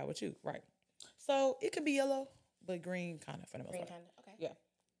want to hang out with you, right? So it could be yellow, but green kind of for the most Green part. kind of. Okay. Yeah.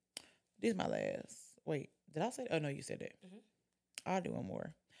 This is my last. Wait, did I say that? Oh no, you said that. I'll do one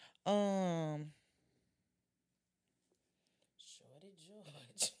more. Shorty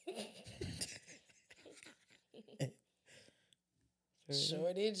George.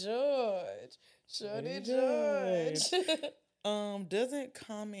 Shorty George. Shorty George. Doesn't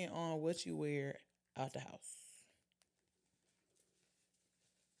comment on what you wear out the house.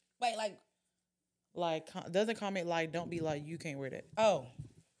 Wait, like, Doesn't comment like, don't be like, you can't wear that. oh.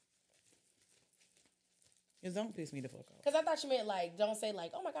 Just don't piss me the fuck off. Because I thought you meant like, don't say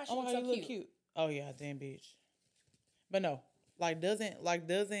like, oh my gosh, you look so you look cute. Oh yeah, damn bitch. But no,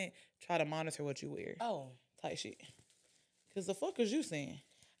 doesn't try to monitor what you wear. Oh. Type shit. Cause the fuck is you saying?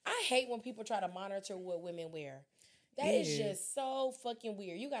 I hate when people try to monitor what women wear. That is just so fucking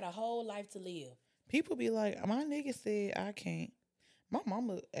weird. You got a whole life to live. People be like, my nigga said I can't. My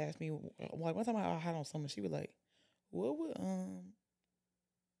mama asked me, like one time I had on something, she was like, what would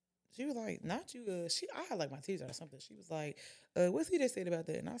she was like, not you, I had like my teacher or something. She was like, what's he that said about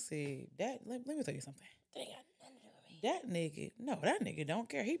that? And I said, let me tell you something. That ain't got nothing to do with me. That nigga don't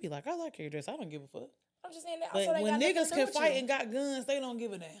care. He be like, I like your dress. I don't give a fuck. I'm just saying that. But Also, when they got niggas can fight you. and got guns, they don't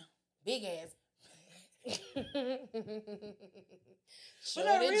give a damn. Big ass.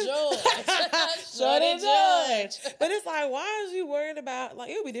 Shorty George. Shorty George. But it's like, why is you worried about, like,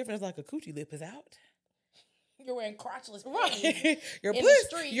 it would be different if like a coochie lip is out. You're wearing crotchless Right. Your in puss,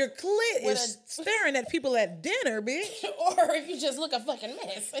 the street your clit is staring at people at dinner, bitch. Or if you just look a fucking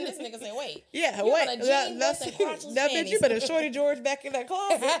mess. And this nigga say, wait. Yeah, you wait. got a jean vest and crotchless That bitch, panties. you better Shorty George back in that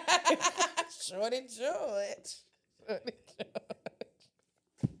closet. Shorty George.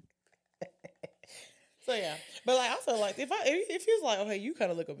 So yeah. But like also like if you was like, oh hey, you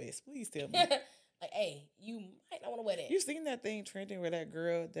kinda look a mess, please tell me. Like, hey, you might not want to wear that. You seen that thing trending where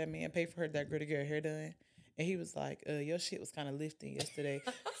that man paid for that girl to get her hair done? And he was like, your shit was kind of lifting yesterday.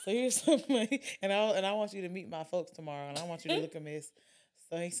 So here's some money. And I want you to meet my folks tomorrow. And I want you to look a mess.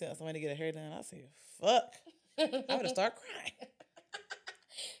 So he sent somebody to get her hair done. I said, fuck. I would have started crying.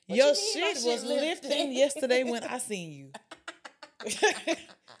 Your shit was lifting yesterday when I seen you.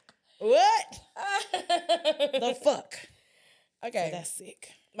 What? The fuck? Okay. So that's sick.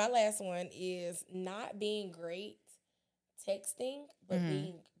 My last one is not being great texting, but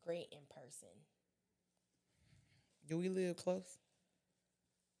being great in person. Do we live close?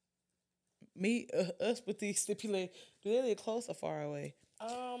 us with these stipulate. Do they live close or far away?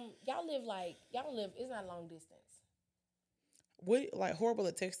 Y'all live. It's not long distance. What like horrible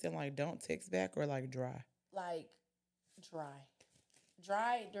at texting? Like don't text back or like dry. Like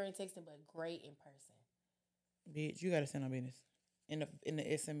dry during texting, but great in person. Bitch, you gotta send on business in the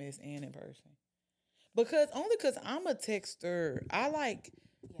SMS and in person. Because I'm a texter. I like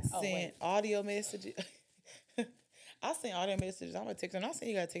send audio messages. I send audio messages. I'm a texter. I'm not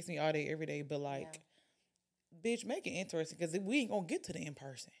saying you gotta text me all day every day, but like, bitch, make it interesting because we ain't gonna get to the in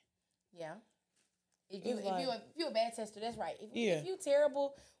person. Yeah. If you're a bad tester, that's right. If you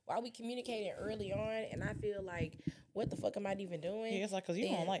terrible while we communicating early on, and I feel like, what the fuck am I even doing? Yeah, it's like, because you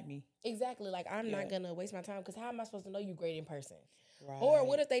don't like me. Exactly. Like, I'm not going to waste my time, because how am I supposed to know you great in person? Right. Or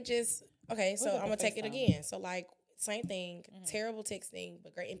what if they just, okay, so I'm going to take it again. So, like, same thing, terrible texting,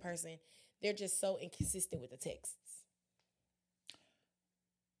 but great in person. They're just so inconsistent with the texts.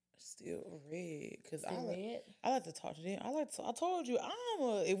 Still red, because I like to talk to them. I told you,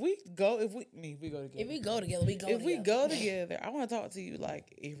 if we go together. If we go together. We go together, I want to talk to you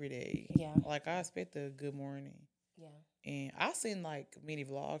like every day. Yeah. Like I expect a good morning. Yeah. And I send like mini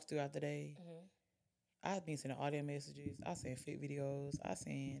vlogs throughout the day. I've been sending audio messages. I send fit videos. I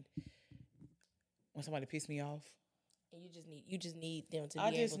send when somebody pissed me off. And you just need them to be able to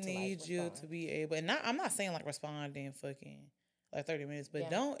I just need you to be able, and I'm not saying like respond in fucking like 30 minutes,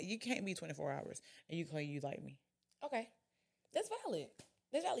 but you can't be 24 hours and you claim you like me. Okay. That's valid.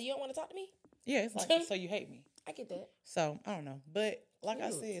 You don't want to talk to me? Yeah, it's like, so you hate me. I get that. So, I don't know. But like I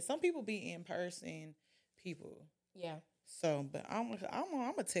said, some people be in person people. Yeah. So, but I'm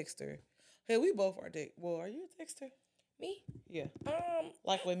a texter. Hey, we both are well, are you a texter? Me? Yeah.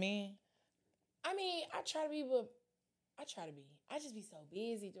 Like with me? I mean, I try to be, but I just be so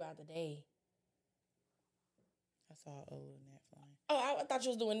busy throughout the day. I saw a little gnat flying. Oh, I thought you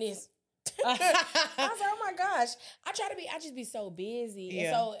was doing this. I was like, oh my gosh. I just be so busy. Yeah.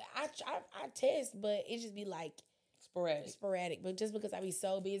 And so I test, but it just be like sporadic. But just because I be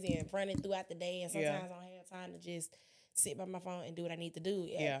so busy and running throughout the day, and sometimes I don't have time to just sit by my phone and do what I need to do.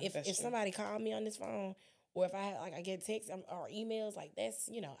 Yeah, if somebody called me on this phone, or if I get texts or emails, like that's,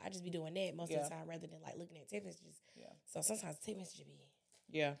 I just be doing that most of the time rather than like looking at text messages. Yeah. So sometimes text messages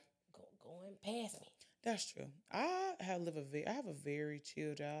be going past me. That's true. I have a very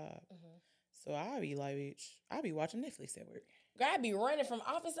chill job. So I be like, bitch, I be watching Netflix at work. Girl, I be running from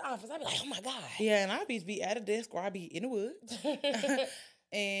office to office. I be like, oh my God. Yeah, and I be at a desk or I be in the woods.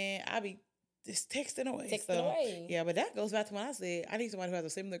 And I be just texting away. Yeah, but that goes back to when I said I need somebody who has a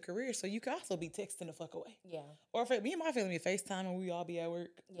similar career, so you can also be texting the fuck away. Yeah. Or if me and my family be FaceTime and we all be at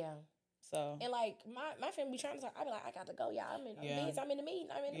work. Yeah. So. And like my family be trying to talk. I be like, I got to go, y'all. I'm in the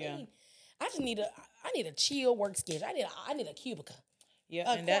meeting. I just need a chill work schedule. I need a cubicle. Yeah,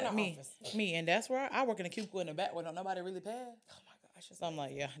 and that's me, and that's where I work in a cubicle in the back where don't nobody really pass. Oh my gosh! So I'm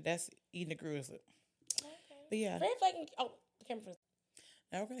like, yeah, that's eating the gruesome. Okay. But yeah, red flag. Oh, the camera.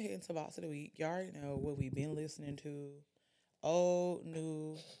 Now we're gonna head into Box of the Week. Y'all already know what we've been listening to. Old,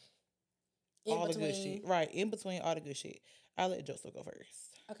 new, all the good shit. Right, in between all the good shit. I'll let Joseph go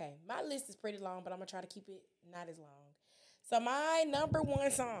first. Okay, my list is pretty long, but I'm gonna try to keep it not as long. So my not number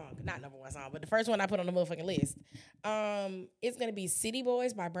one song, but the first one I put on the motherfucking list, it's gonna be "City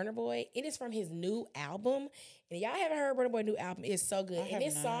Boys" by Burna Boy. It is from his new album, and y'all haven't heard Burna Boy's new album. It's so good, and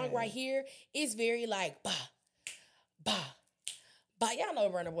this song right here is very like ba, ba, ba. Y'all know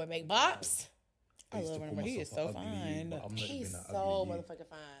Burna Boy make bops. I love Burna Boy. He is so fine. He's so motherfucking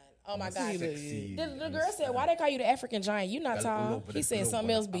fine. Oh my God. The girl said, "Why they call you the African giant? You not tall." He said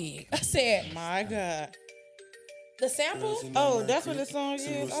something else big. I said, "My God." The sample? Oh, that's what the song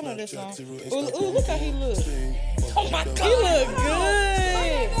is? I know this song. Ooh, look how he look. Oh my God. He look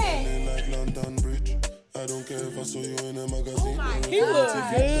good. I don't care if I saw you in a magazine. Oh my God. He look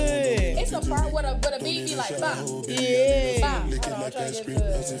good. It's a part with a beat be like, bah. Yeah. Lick it like ice cream,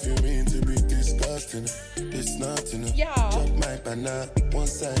 as if you mean to be disgusting. It's nothing. Y'all. Drop my banana. One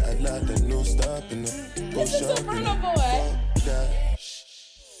side I like and no stopping. Go This is a Burna Boy.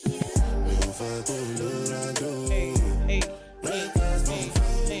 Hey.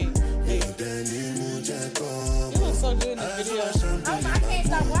 You look so good in the video. I can't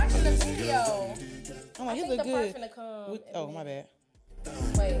stop watching the video. I'm like, he look good. Oh, my bad.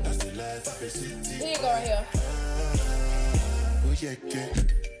 Wait. Here you go right here.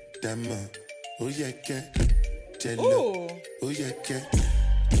 Ooh.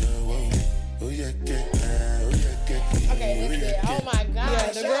 Okay, this is it. Oh my God.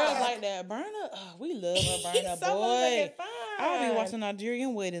 Yeah, the girls like that. Burna, we love her, Burna Boy. Fine. I'll be watching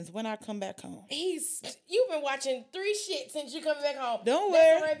Nigerian weddings when I come back home. You've been watching 3 shit since you coming back home. Don't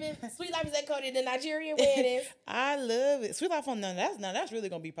That's worry. Arabian, Sweet Life is that Cody, the Nigerian weddings. I love it. Sweet Life on none. That's really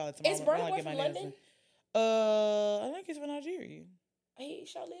gonna be probably tomorrow. Is when Burna I Boy get my from nails London? done. I think it's from Nigeria. He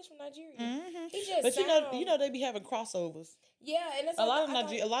sure lives from Nigeria. Mm-hmm. He just But sound, you know they be having crossovers. yeah, and that's A lot like,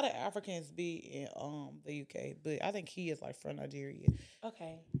 of a lot of Africans be in the UK, but I think he is like from Nigeria.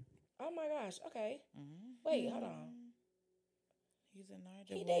 Okay. Oh my gosh. Okay. Mm-hmm. Wait, hold on. He's in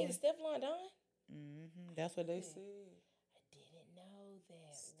Nigeria. He dated Stefflon Don? Mm-hmm. That's what they said. I didn't know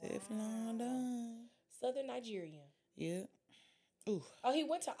that. Stefflon Don. Southern Nigerian. Yeah. Ooh. Oh, he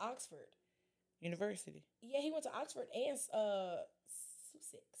went to Oxford. University. Yeah, he went to Oxford and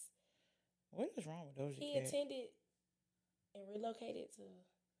Sussex. What is wrong with Doja He Cat? attended and relocated to.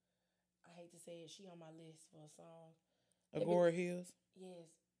 I hate to say it. She on my list for a song. Agora Hills. Yes,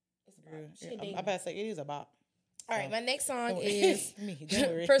 it's about. Girl. She Yeah, dating. I'm about to say it is a bop. All right, my next song Don't worry. is Me, don't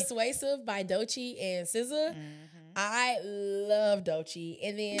worry. "Persuasive" by Doechii and SZA. Mm-hmm. I love Doechii,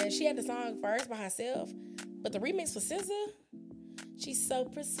 and then she had the song first by herself, but the remix for SZA. She's so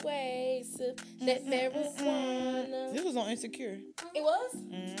persuasive that marijuana. This was on Insecure. It was.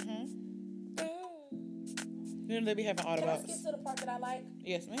 Mm-hmm. Mm. You know they be having Can I autobots. skip to the part that I like?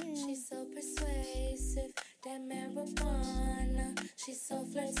 Yes, ma'am. She's so persuasive, that marijuana. She's so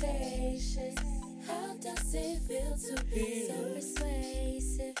flirtatious. How does it feel to be so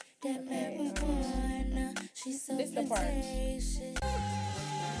persuasive, that marijuana? She's so This the part. flirtatious.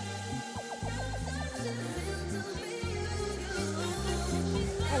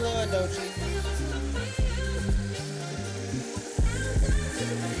 I love Doechii.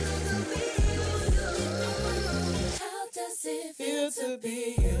 How does it feel Feel to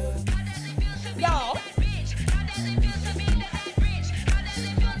be you. Y'all.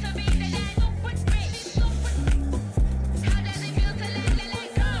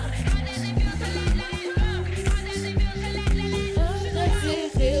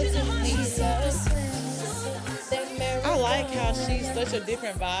 I like how she's such a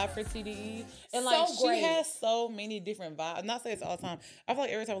different vibe for TDE. And like So she great. has so many different vibes. I'm not saying it's all the time. I feel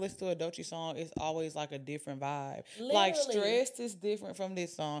like every time I listen to a Doechii song, it's always like a different vibe. Like Literally. Stressed is different from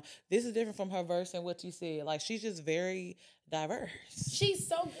this song. This is different from her verse and what you said. Like she's just very diverse. She's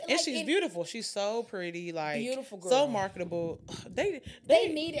so good. And she's beautiful. She's so pretty, like Beautiful girl. so marketable. They They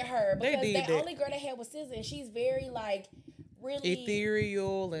needed her because did the that. only girl they had was SZA, and she's very like really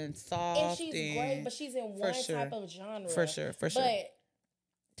ethereal and soft, and she's great, but she's in one sure. type of genre. For sure, for sure. But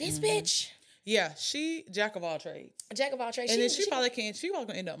this bitch, Yeah, she jack of all trades. jack of all trades, And then she probably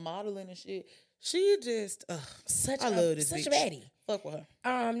gonna end up modeling and shit. She just such I love this such bitch. a baddie. Fuck with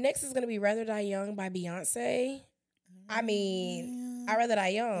her. Next is gonna be "Rather Die Young" by Beyonce. I mean, I'd rather die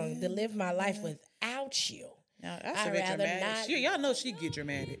young than live my life without you. Now that's I'd a bit rather dramatic. not- Y'all know she get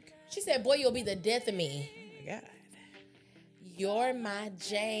dramatic. She said, "Boy, you'll be the death of me. Oh my God. You're my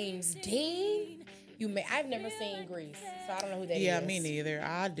James Dean." I've never seen Grease, so I don't know who that is. Yeah, me neither.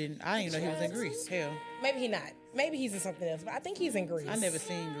 I didn't know he was in Greece. Hell, Maybe he not. Maybe he's in something else, but I think he's in Grease. I never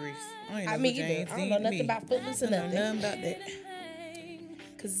seen Greece. I ain't know I who mean, James I don't Dean know to nothing me. about Footloose or I know nothing. nothing about that.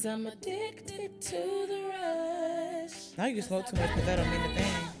 Cause I'm addicted to the rush. Now you can smoke too much because that don't mean a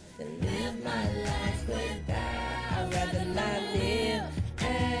thing. To live my life without. I'd rather not live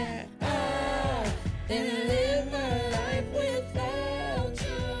at all than live my life without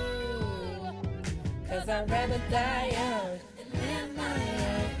you. Cause I'd rather die young than live my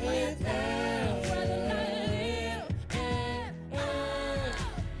life without you.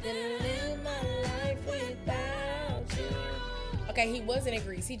 Than live my life without you. Okay, he wasn't in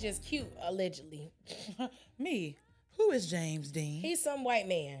Greece. He just cute, allegedly. Me. Who is James Dean? He's some white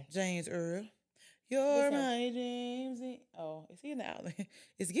man. James Earl. You're This my James Dean. Oh, is he in the outlet?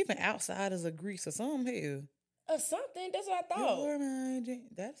 It's giving Outsiders of Greece or something. Hell. Or something. That's what I thought. You're my James.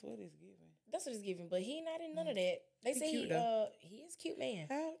 That's what it's giving. That's what it's giving, but he not in none of that. They say cute, though. he is a cute man.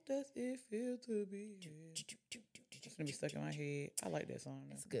 How does it feel to be here? It's gonna be stuck in my head. I like that song.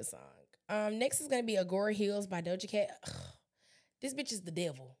 Though. It's a good song. Next is gonna be Agora Hills by Doja Cat. Ugh, this bitch is the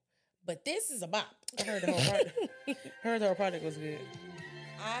devil, but this is a bop. I heard the whole project. Heard the whole project was good.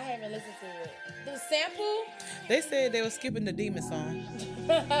 I haven't listened to it. The sample. They said they were skipping the demon song.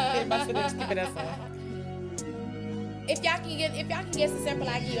 Everybody said they were skipping that song. If y'all can guess the sample,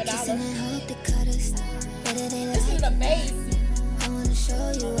 I give you $1. Kissing and hope they cut us. Whether they Listen to like the bass. I wanna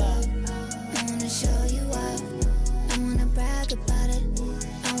show you up. I wanna show you up. I wanna brag about it.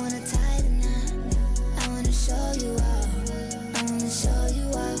 I wanna tie the knot. I wanna show you up. I wanna show you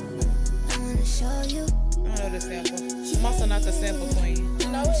up. I wanna show you. I don't know the sample. I'm also not the sample queen. You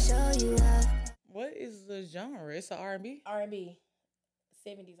know it? Show you up. What is the genre? It's a R&B. R&B,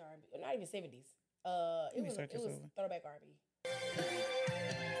 70s R&B, not even 70s. It me was search this over. throwback R&B.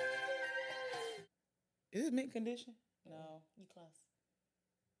 Is it mint condition? No. You close.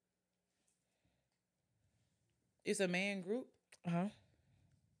 It's a man group. Uh huh.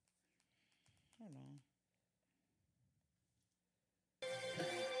 Hold on.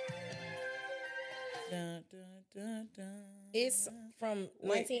 Dun, dun, dun, dun. It's from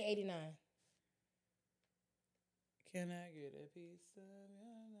Wait. 1989. Can I get a piece of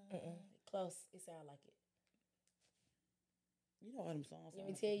your love? Close. It sounds like it. You know all them songs. Let I'm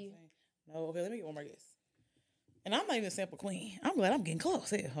me not tell fucking you. saying. No, okay, let me get one more guess. And I'm not even a sample queen. I'm glad I'm getting close.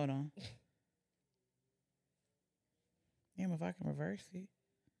 Here, hold on. Damn, if I can reverse it.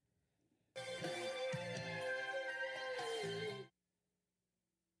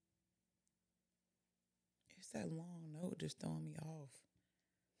 It's that long note just throwing me off.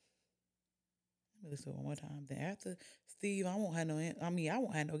 Let me listen one more time. Then after Steve, I won't have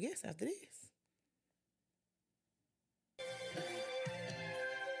no guess after this.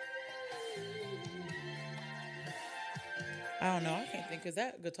 I don't know. I can't think because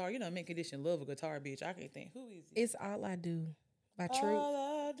that guitar, Mint Condition love a guitar, bitch. I can't think. Who is it? It's All I Do by Troop.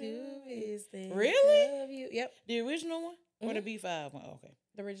 All I Do is think Really? of you. Yep, The original one or the B5 one? Okay.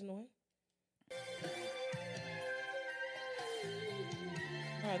 the original one.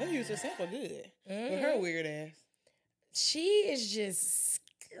 Oh, they used to sample good with her weird ass. She is just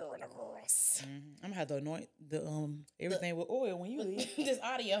scaring across. I'm gonna have to anoint the everything with oil when you leave. This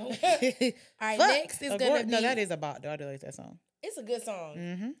audio. All right, Fuck. next is gonna be. No, that is a bot though. I do like that song. It's a good song.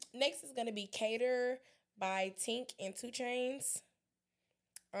 Mm-hmm. Next is gonna be Cater by Tink and 2 Chainz.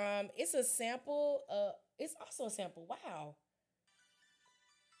 It's a sample. It's also a sample. Wow.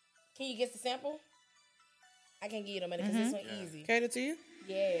 Can you guess the sample? I can give you a minute because this one easy. Cater to you.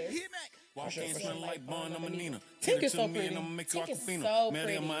 Yes. Walk in smelling like Bun, I'm a Nina. Tink is to so me pretty. and I'ma make you Tink is Aquafina. so Met her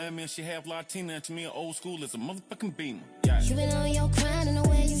in pretty. Miami and she half Latina. And to me, an old school is a motherfucking beamer. Yeah. You been on your grind and the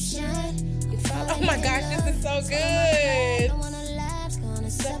way you shine. You Oh my gosh, this is so good. don't wanna life's gonna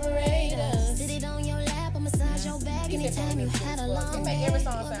separate us. Sit it on your lap, I'll massage your back anytime you had a long You make day. every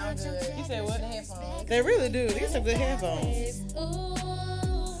song sound good. You said what? The headphones. They really do. These are good headphones.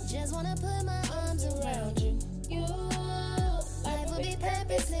 Ooh, just wanna put my arms around you. Life would be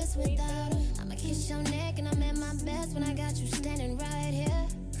purposeless without her. I'ma kiss your neck and I'm at my best when I got you standing right here.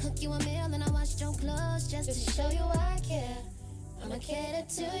 Cook you a meal and I washed your clothes just to show you I care. I'ma cater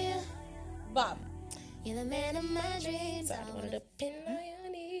to you. Bob. You're the man of my dreams. I wanted to pin on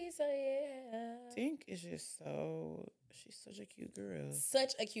your knees, so yeah. Tink is just she's such a cute girl.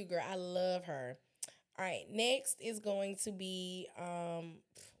 Such a cute girl. I love her. All right, next is going to be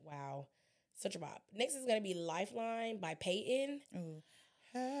wow, such a bop. Next is going to be Lifeline by Peyton. Ooh.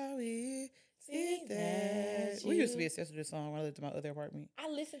 How is See it that that we used to you- be obsessed with this song when I lived in my other apartment. I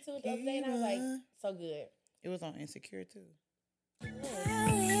listened to it the other day and I was like, so good. It was on Insecure too.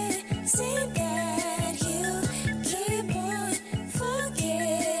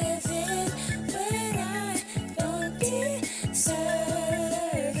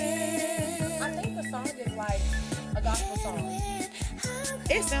 I think the song is like a gospel song.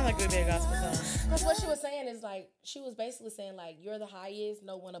 It sounds like it would be a gospel song. Because what she was saying is like, she was basically saying like, you're the highest,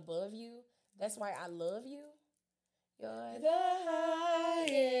 no one above you. That's why I love you. You're the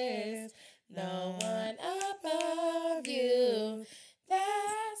highest, no one above you.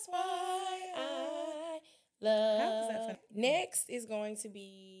 That's why I love. How is that funny? Next is going to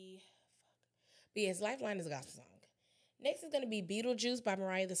be, yes, Lifeline is a gospel song. Next is going to be Beetlejuice by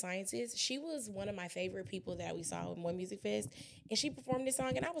Mariah the Scientist. She was one of my favorite people that we saw in One Music Fest. And she performed this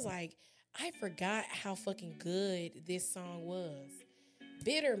song. And I was like, I forgot how fucking good this song was.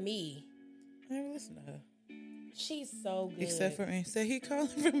 Bitter Me. I never listened to her. She's so good. Except for say he calling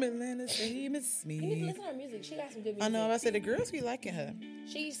from Atlanta, say he miss You need to me. listen to her music. She got some good music. I know. I said the girls be liking her.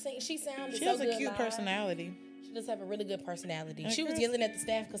 She sounded She so has good a cute live. personality. She does have a really good personality. That She was girl- yelling at the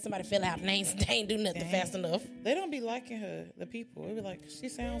staff because somebody fell out and they ain't do nothing Dang. fast enough. They don't be liking her. The people. They be like, she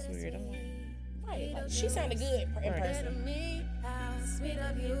sounds weird. I'm like, Right. Like, she sounded good in Right. person.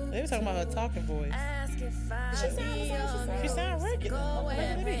 they were talking about her talking voice. She sound regular. Look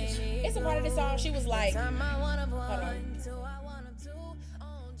at this. It's a part of the song. She was like, hold on.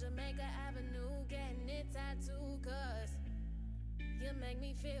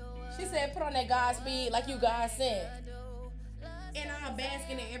 She said, put on that Godspeed like you God sent. And I'm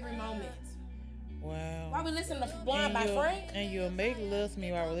basking in every moment. Wow. While we listen to Blind by you'll- Frank, And you'll make love to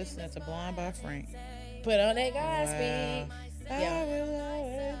me while we're listening to Blonde by Frank. put on that Wow. Godspeed. I Yeah. will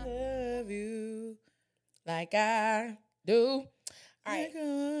always love you. Like I do. All right. Like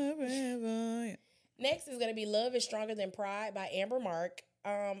forever. Next is gonna be "Love Is Stronger Than Pride" by Amber Mark.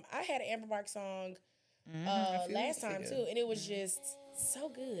 I had an Amber Mark song last time too, and it was just so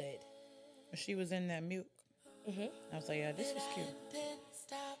good. She was in that Milk. I was like, yeah, this is cute.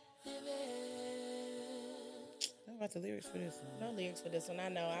 What about the lyrics for this one? No lyrics for this one. I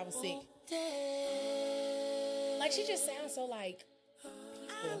know. I was sick. Like, she just sounds so like.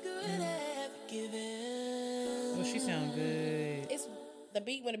 Oh, she sound good. It's the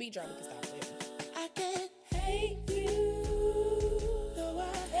beat. When the beat drop, we can stop it. I can't hate you.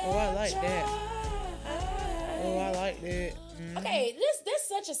 Oh, I like that. Oh, I like that. Okay, this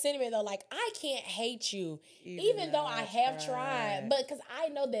such a sentiment though. Like, I can't hate you, even though I have tried. But because I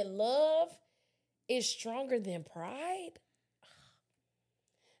know that love is stronger than pride.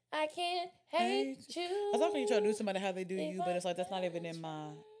 I can't hate you. I thought when you try to do somebody how they do you, but it's like that's not even in my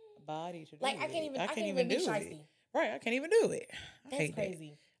body to do. Like, I can't even be do shiesty. it. Right, I can't even do it. I That's hate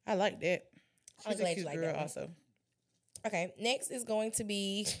crazy. That. I like that. I'm She's a glad you cute like girl that one. also. Okay, next is going to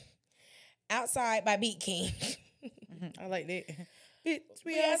be "Outside" by Beat King. I like that. Bitch,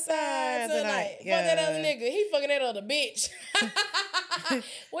 we We outside tonight. Fuck that other nigga. He fucking that other bitch.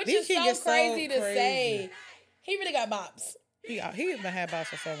 Which Beat is King so is so crazy to crazy. say. He really got bops. He been had boss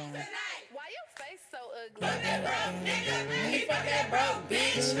for so long. Why your face so ugly? He fuck that broke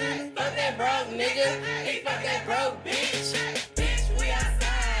bitch. Fuck that broke nigga. He fuck that broke bitch. Bitch, we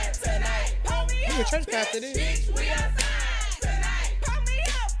outside tonight. Pull me You a up, church pastor, bitch. dude. Bitch, we outside tonight. Pull me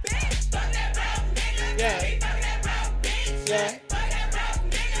up, bitch. Fuck that broke nigga. Yeah. He fuck that broke bitch. Yeah. Fuck that broke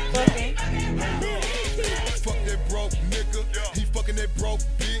nigga. Fuck him. Fuck that broke nigga. He fucking that broke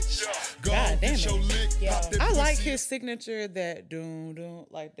bitch. Go God damn get it. your lick. Yeah. Pop that I like pussy. his signature, that doom doom,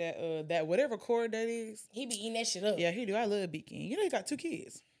 like that whatever chord that is. He be eating that shit up. Yeah, he do. I love Beat King. You know he got 2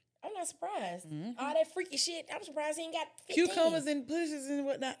 kids. I'm not surprised. All that freaky shit. I'm surprised he ain't got 15. Cucumbers and pushes and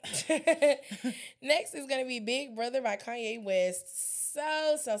whatnot. Next is gonna be "Big Brother" by Kanye West.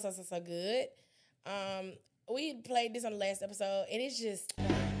 So good. We played this on the last episode, and it's just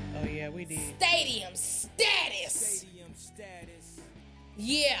Oh yeah, we did. stadium status.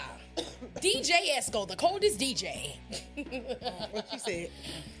 Yeah. DJ Esco, the coldest DJ. What you said?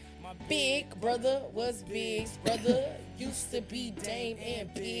 Big Brother was Big Brother. Used to be Dame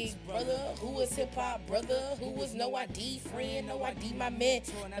and Big Brother. Who was hip hop brother? Who was no ID friend? No ID my man.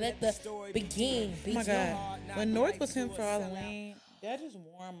 I let the begin. Oh my God. When North was him for Halloween, that just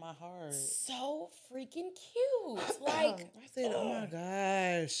warmed my heart. So freaking cute. Like, I said, oh my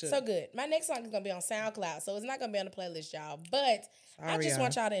gosh. so good. My next song is gonna be on SoundCloud, so it's not gonna be on the playlist, y'all. But I Sorry, just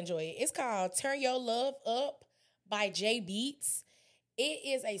want y'all. y'all to enjoy it. It's called "Turn Your Love Up" by J Beats. It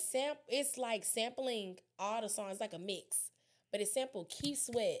is a It's like sampling all the songs, like a mix. But it's sampled Keith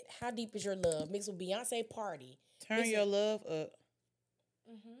Sweat, "How Deep Is Your Love," mixed with Beyonce "Party." Turn Listen. your love up.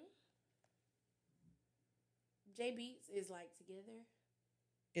 J Beats is like together.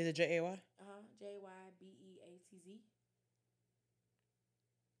 Is it JAY? JYBEATZ.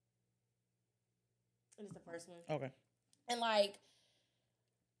 And it's the first one. Okay. And like,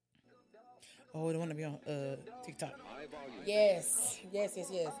 Oh, the one to be on TikTok. yes.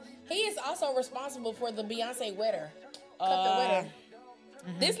 He is also responsible for the Beyonce Wetter. Cup the Wetter.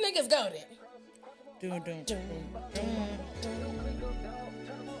 This nigga's goated. Doom doom.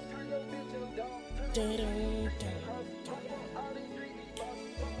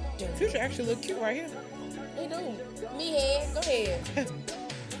 Future actually look cute right here. He do. Me head. Go ahead.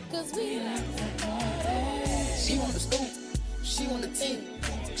 Cause we She want the scoop, she want the tea.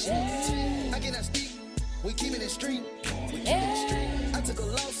 I cannot speak, we keeping it street. I took a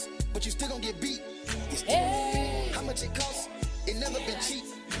loss, but you still gon' get beat. How much it costs? It never been cheap.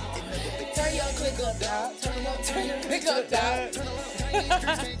 turn your click up, dog. Turn your click up, dog. Turn around, turn these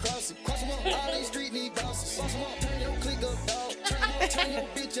streets can't cross it. Cross them up, all these street need bosses. Cross them up, turn your click up, dog. Turn your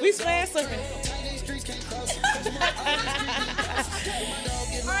bitch up. We smash something. Turn these streets can't cross it. Cross them up, all these street need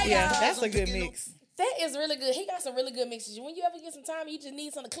bosses. All right, Yeah, y'all. that's a good mix. That is really good. He got some really good mixes. When you ever get some time, you just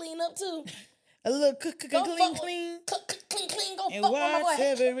need something to clean up too. A little Go clean. clean. Go And fuck with my watch boy.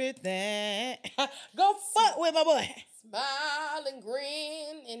 everything. Go fuck with my boy. Smile and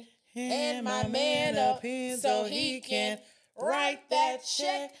grin and Hand my man a pen so he can write that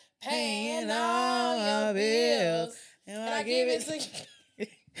check, paying all your bills. And I give it to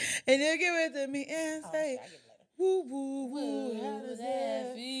and you give it to me and say, woo, woo, woo, how does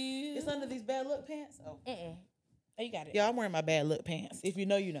that feel? It's under these bad luck pants. Oh, Oh, you got it. yeah, I'm wearing my bad luck pants. If you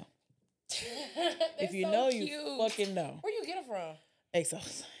know, you know. If you so know, cute. you fucking know. Where you get it from?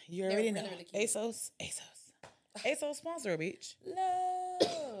 ASOS. You They're already really, know. really cute. ASOS. ASOS sponsor, bitch.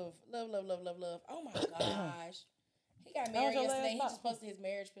 Love. Oh my gosh. He got That was married your yesterday. last He pop? just posted his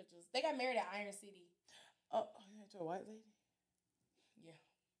marriage pictures. They got married at Iron City. Oh, you to a white lady? Yeah.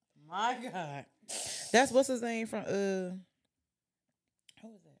 My God. That's what's his name from who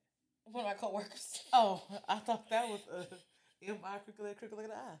is that? One of my coworkers. Oh, I thought that was M.I. Crickle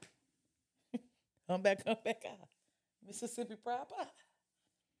the eye. Come back eye. Mississippi Pride Pie.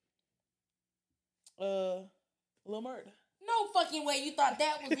 Little Murder. No fucking way you thought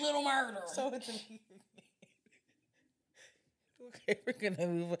that was Little Murder. Show it to me. Okay, we're gonna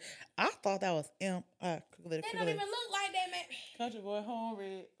move on. I thought that was M.I. Crickle They don't even look like that, man. Country boy home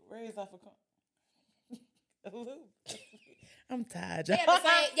raised off a I'm tired, They y'all.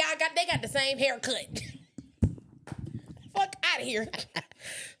 got the same haircut. Fuck out of here.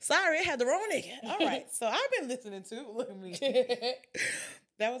 Sorry, I had the wrong nigga. All right, so I've been listening to. Look at me.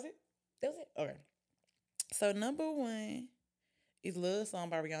 That was it? That was it. Okay. So number 1 is Love Song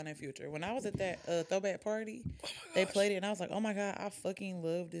by Rihanna and Future. When I was at that throwback party, they played it and I was like, oh my God, I fucking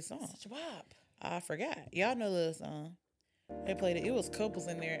love this song. Such a vibe. I forgot. Y'all know Love Song. They played it. It was couples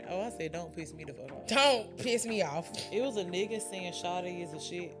in there. Oh, I said, don't piss me the fuck off. Don't piss me off. It was a nigga saying Shawty is a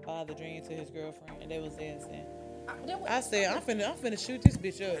shit by the dream to his girlfriend, and they was dancing. I said, I'm finna shoot this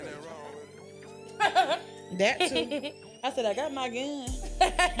bitch up. That too. I said, I got my gun.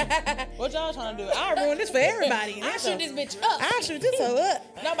 What y'all trying to do? I'll ruin this for everybody. I shoot this bitch up. I'll shoot this hoe up.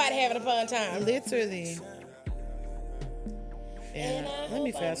 Nobody having a fun time. Literally. And let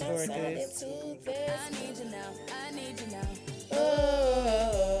me fast forward this.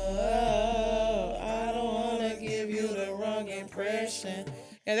 Oh, I don't want to give you the wrong impression.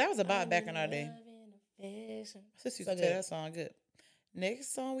 Yeah, that was about back in our day. Sis used to tell that song good.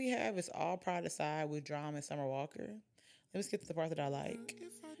 Next song we have is All Pride Aside with Drum and Summer Walker. Let me skip to the part that I like.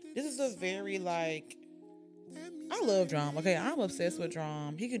 This is a very like, I love Drum. Okay, I'm obsessed with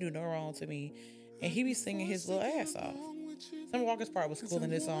Drum. He can do no wrong to me. And he be singing his little ass off. Summer Walker's part was cool in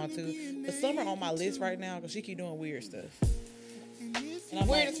this song too. But Summer on my list right now because she keep doing weird stuff. And I'm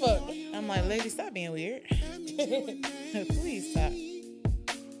Weird like, as fuck. I'm like, lady, stop being weird. Please stop.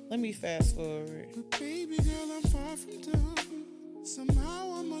 Let me fast forward. Baby girl, I'm far from done.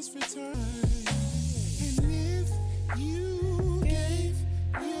 Somehow I must return. And if you gave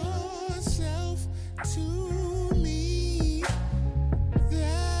yourself to me,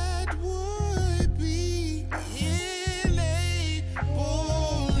 that would be enabling.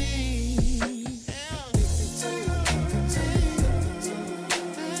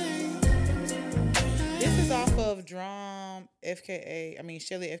 This is off of Drum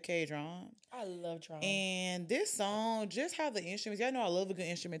Shelly FKA Drum. I love Drum. And this song, just how the instruments, y'all know I love a good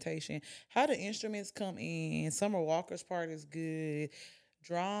instrumentation. How the instruments come in. Summer Walker's part is good.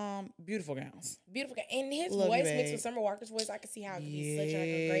 Drum, beautiful gowns. Beautiful guy. And his Love you, voice babe. mixed with Summer Walker's voice, I can see how it could be such like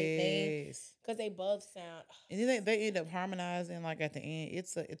a great thing. Yes. Because they both sound, And then they end up harmonizing like at the end.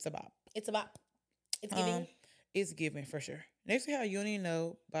 It's a bop. it's about, it's giving. It's given for sure. Next we have You Don't Even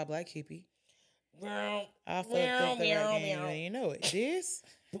Know by Black Hippie. Meow, I fucked meow, up the meow, right game. meow. You know it. This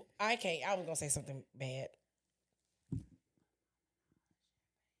I can't. I was going to say something bad.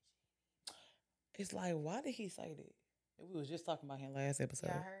 it's like, why did he say that? We was just talking about him last episode.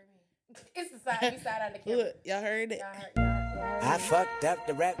 Y'all heard me. It's the side. We side on the camera. Look, y'all heard it. Y'all heard I fucked up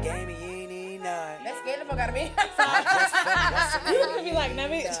the rap game and you ain't even know it. That scared the fuck out of me. I just fucked what's the You name? would be like, nah,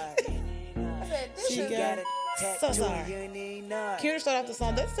 bitch. I said, this She is got it So tattooed, sorry. you ain't even know it. Can you start off the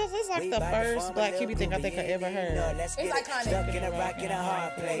song? That's like the first Black Hippie thing I think I ever heard. Let's It's get it. iconic. Stuck in a rock in a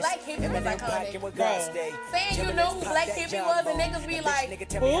hard place. Black Hippie was Eminem iconic. pocket with Bro. God stay. Saying you Timberlands knew who pop Black that Hippie was and jawbone. niggas be A bitch like, nigga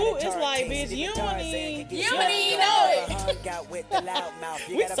tell me who? how to It's turn like, things. bitch, Even you don't Tarzan even- can get You shot. don't even know it. Hung out with the loud mouth.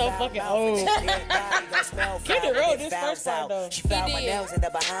 You We got a so foul fucking mouth. old. Everybody gon' smell Keep it foul real, when this it first fouls part, out. though. She found He my did. nails in the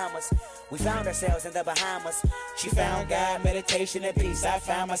Bahamas. We found ourselves in the Bahamas. She found God, meditation, and peace. I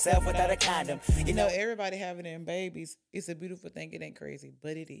found myself without a condom. You know, everybody having them babies. It's a beautiful thing. It ain't crazy,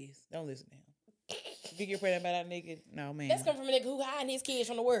 but it is. Don't listen to him. If you get pregnant by that nigga, no, man. That's coming from a nigga who hiding his kids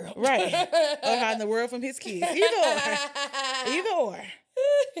from the world. Right. Or hiding the world from his kids. Either or.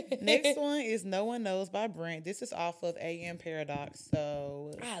 Next one is No One Knows by Brent. This is off of AM Paradox.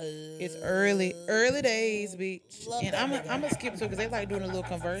 So it's early days, bitch. Love And that I'm nigga. gonna skip to because they like doing a little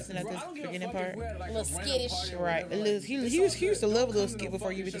conversing at this beginning part. A little skittish. Right. A little, he used to love a little skip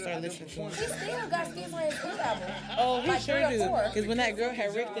before you bitches started listening to him. He still got skits on his new album. Oh, he Like sure 3 or do. 4. Because when that girl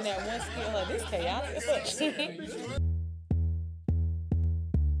had wrecked in that one skit, like, this chaotic as fuck.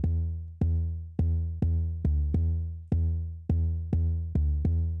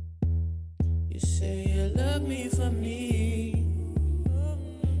 You say you love me for me.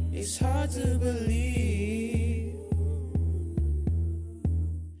 It's hard to believe.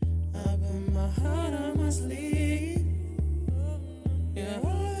 I put my heart on my sleeve.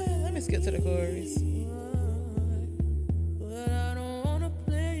 Yeah. Let me skip to the chorus. But I don't wanna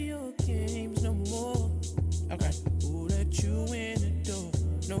play your games no more. Okay. Who let you in the door?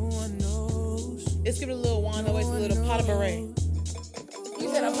 No one knows. Let's give it a little Wanda West, a little pot of beret. You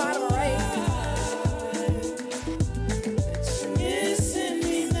said a pot of array. Missing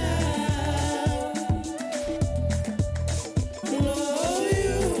me now. Love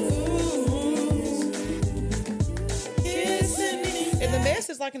you. Kissing me. And the mess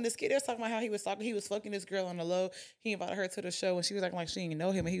is like in the skit, they're talking about how he was fucking this girl on the low. He invited her to the show and she was acting like she didn't know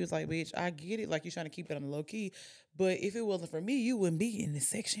him. And he was like, bitch, I get it. Like, you're trying to keep it on the low key. But if it wasn't for me, you wouldn't be in this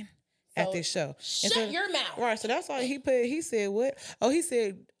section at this show. Shut your mouth. Right. So that's why he said, what? Oh, he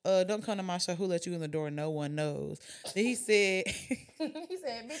said, don't come to my show. Who let you in the door? No one knows. Then he said, He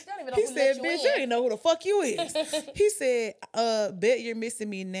said, bitch, I don't even know he who said, let you bitch, in. you ain't know who the fuck you is. He said, bet you're missing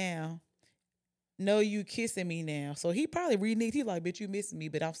me now. No, you kissing me now. So he probably reneged. He like, bitch, you missing me,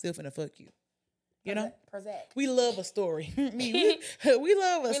 but I'm still finna fuck you. You know? Prozac. We love a story. we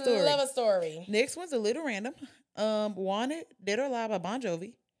love a story. We love a story. Next one's a little random. Wanted, Dead or Alive by Bon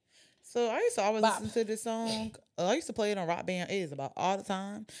Jovi. So I used to always Bop. listen to this song. I used to play it on Rock Band. It is about all the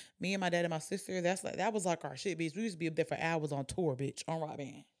time. Me and my dad and my sister. That was like our shit, bitch. We used to be up there for hours on tour, bitch, on Rock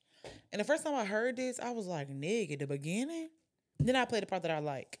Band. And the first time I heard this, I was like, nigga, the beginning. Then I played the part that I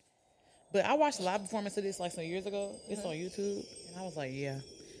like. But I watched a live performance of this like some years ago. It's on YouTube, and I was like, yeah,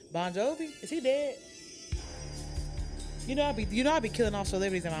 Bon Jovi, is he dead? You know I be killing off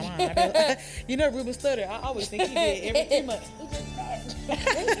celebrities in my mind. I be like, you know Ruben Studdard. I always think he dead every 3 months.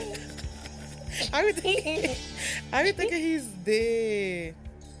 I be thinking he's dead.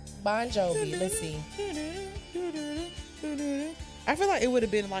 Bon Jovi. Let's see. I feel like it would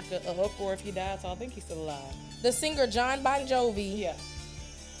have been like a uproar if he died, so I think he's still alive. The singer John Bon Jovi. Yeah,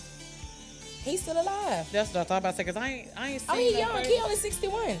 He's still alive. that's what I thought about to say, because I ain't seen Oh, he no young. crazy- He only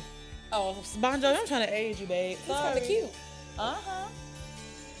 61. Oh, Bon Jovi, I'm trying to age you, babe. He's kind of cute. Uh-huh.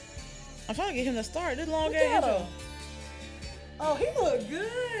 I'm trying to get him to start this long Look age. at him. Oh, he look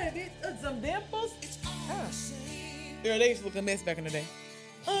good. Some dimples. Yeah, they used to look a mess back in the day.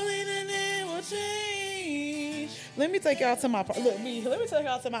 Only the name will change. Let me take y'all to my part. Let me take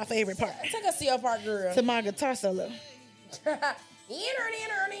y'all to my favorite part. Take us to your part, girl. To my guitar solo. Enter.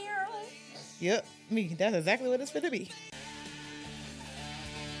 Yep, me. That's exactly what it's going to be.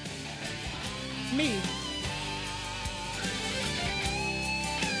 Me.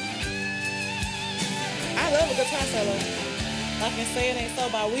 I love a guitar solo. I can say it ain't so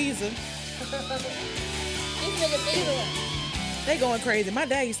by Weezer. These niggas either. They going crazy. My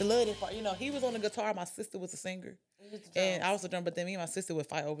dad used to love this part. You know, he was on the guitar. My sister was a singer. And I was a drummer, but then me and my sister would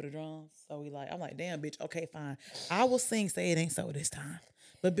fight over the drums. So I'm like, damn, bitch, okay, fine. I will sing Say It Ain't So this time.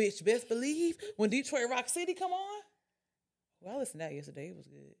 But bitch, best believe when Detroit Rock City come on. Well, I listened to that yesterday. It was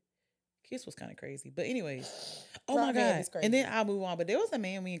good. Kiss was kind of crazy. But anyways, oh Rock my Band God. is crazy. And then I'll move on. But there was a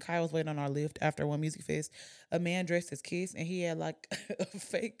man, me and Kai was waiting on our lift after one music fest. A man dressed as Kiss, and he had like a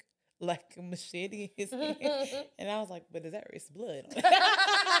fake like a machete in his hand. And I was like, but is that it's blood? So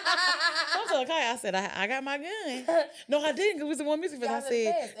I told Kai, I said, I got my gun. No, I didn't, because it was the one music fest. I Y'all are the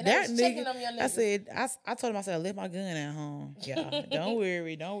said, best. And they that was checking nigga, on your I niggas. said, I told him, I said, I left my gun at home. Yeah, don't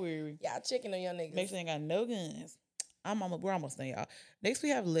worry. Y'all checking on your niggas. Next thing, ain't got no guns. We're almost done, y'all. Next, we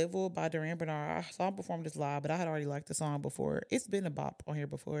have Level by Duran Bernard. I saw him perform this live, but I had already liked the song before. It's been a bop on here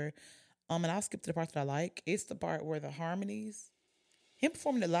before. And I'll skip to the part that I like. It's the part where the harmonies, him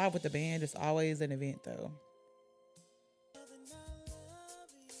performing it live with the band is always an event, though.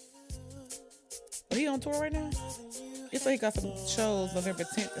 But he on tour right now? It's like he got some shows November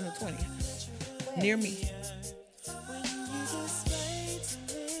 10th and the 20th. Near me.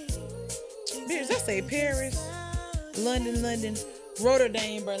 Bitch, I say Paris, London,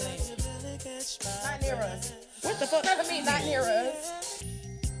 Rotterdam, Berlin. Not near us. What the fuck? I mean, not near us.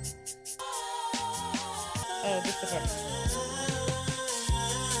 Oh, this the part.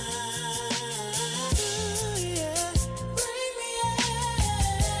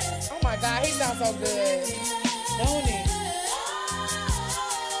 Oh my God, he sounds so good. Don't it?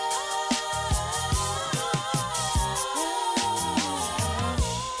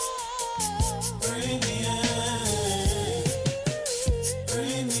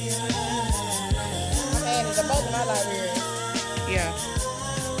 I'm adding to both of my libraries. Yeah.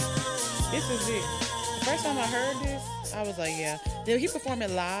 This is it. The first time I heard this, I was like, yeah. Then he performed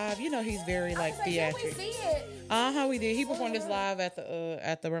it live. You know he's very like I said, theatric. we see it. We did. He performed this live at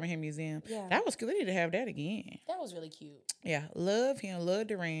the Birmingham Museum. Yeah. That was good. They need to have that again. That was really cute. Yeah. Love him. Love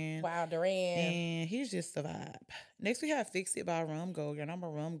Duran. Wow, Duran. And he's just a vibe. Next we have Fix It by Rum Gold. And I'm a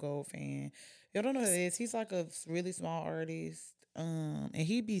Rum Gold fan. Y'all don't know who it is. He's like a really small artist. And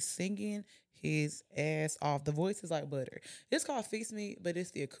he be singing his ass off. The voice is like butter. It's called Fix Me, but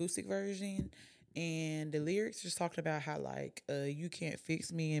it's the acoustic version. And the lyrics just talking about how like you can't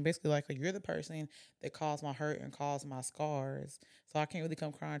fix me, and basically like you're the person that caused my hurt and caused my scars. So I can't really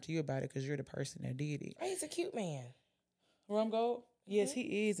come crying to you about it because you're the person that did it. Oh, he's a cute man. Rum Gold? Yes,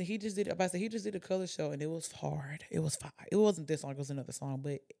 he is. And he just did he just did a color show and it was hard. It was fire. It wasn't this song, it was another song,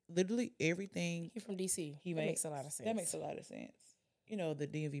 but literally everything He's from DC. he That makes a lot of sense. That makes a lot of sense. You know, the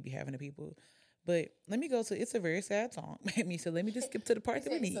DMV be having the people. But let me go to it's a very sad song. So let me just skip to the part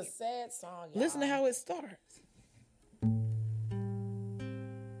that we need. It's a sad song, y'all. Listen to how it starts.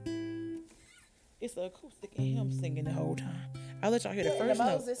 It's the acoustic and him singing the whole time. I'll let y'all hear the first note.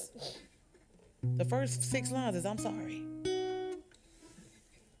 Moses. The first 6 lines is I'm sorry.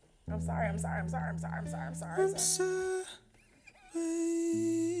 I'm sorry.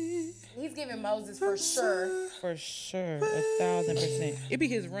 He's giving Moses for sure. For sure. 1,000%. It be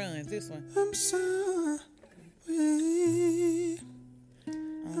his runs, this one. I'm sorry.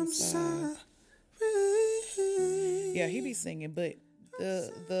 I'm sorry. Yeah, he be singing, but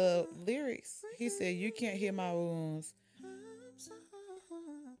the lyrics, he said, you can't hear my wounds.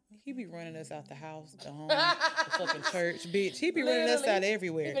 He be running us out the house, the home, the fucking church, bitch. He be running us out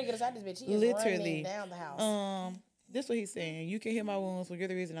everywhere. He finna get us out this bitch. He is running down the house. This what he's saying. You can hear my wounds when you're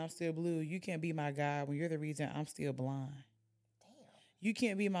the reason I'm still blue. You can't be my guy when you're the reason I'm still blind. Damn. You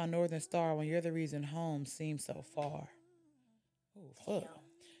can't be my northern star when you're the reason home seems so far. Oh, fuck. Damn.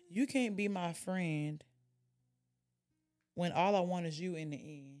 You can't be my friend when all I want is you in the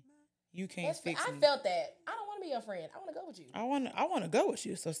end. You can't fix me. I felt that. I don't want to be your friend. I want to go with you. I want to go with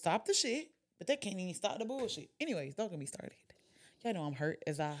you. So stop the shit. But they can't even stop the bullshit. Anyways, don't get me started. Y'all know I'm hurt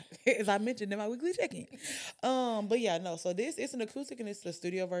as I mentioned in my weekly check-in. But yeah, no. So this it's an acoustic and it's the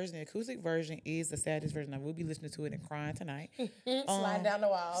studio version. The acoustic version is the saddest version. I will be listening to it and crying tonight. Sliding down the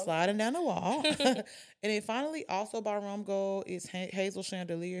wall. Sliding down the wall. And then finally, also by Rum Gold, is Hazel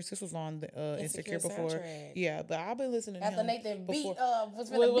Chandeliers. This was on the Insecure before. Soundtrack. Yeah, but I've been listening to After him Nathan before.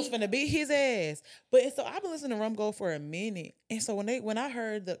 was finna beat his ass. But so I've been listening to Rum Gold for a minute. And so when I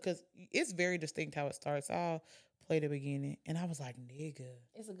heard because it's very distinct how it starts. I'll play the beginning and I was like, nigga.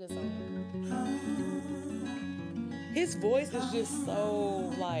 It's a good song. His voice is just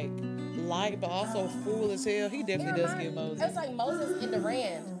so like light but also full as hell. He definitely does get Moses. It's like Moses and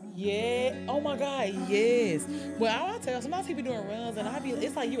Durand. Yeah. Oh my God. Yes. Well, I want to tell you, sometimes he be doing runs and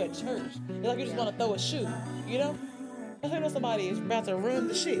it's like you at church. It's like you just want to throw a shoe, you know? I think when somebody is about to run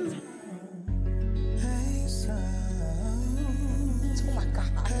the shit. Oh my God.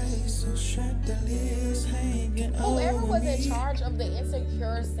 Whoever was in charge of the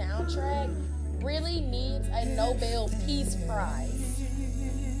Insecure soundtrack really needs a Nobel Peace Prize.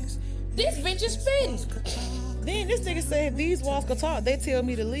 This bitch is spitting. Then this nigga said, these walls could talk. They tell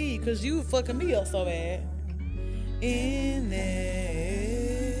me to leave because you fucking me up so bad. In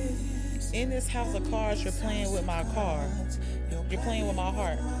this house of cards, you're playing with my cards. You're playing with my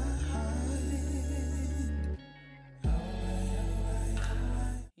heart.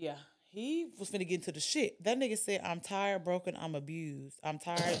 Yeah, he was finna get into the shit. That nigga said, I'm tired, broken, I'm abused. I'm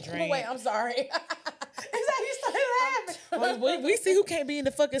tired, drained. Wait, I'm sorry. Is that you started laughing? We see who can't be in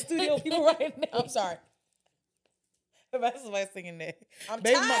the fucking studio people right now. I'm sorry. Imagine somebody singing that. I'm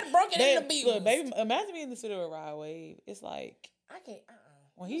tired, broken, and abused. Look, baby, imagine me in the studio with Rod Wave. It's like, I can't,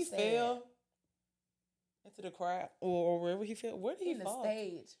 when he fell into the crowd, or wherever he fell, where did he fall? In the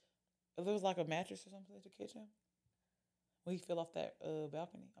stage. If it was like a mattress or something to catch him. When he fell off that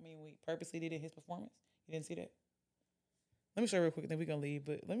balcony. I mean, we purposely did it in his performance. You didn't see that? Let me show you real quick, then we're going to leave.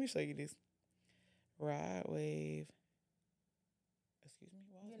 But let me show you this. Rod Wave. Excuse me?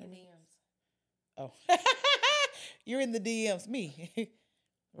 You're in the DMs. Oh. You're in the DMs. Me.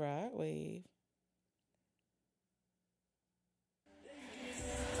 Rod Wave.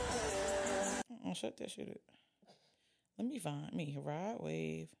 Shut that shit up. Let me find me. Rod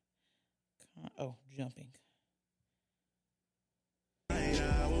Wave. Oh, jumping.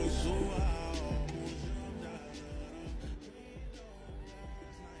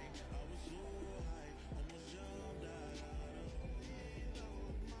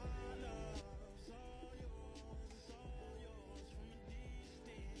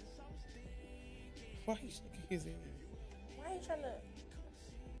 Why are you shaking his head? Why are you trying to?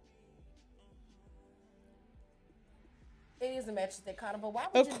 It is a mattress that caught him, but why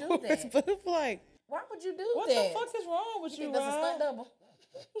would you do that? But it's like, why would you do what that? the fuck is wrong with you, think that's a stunt Rod? double?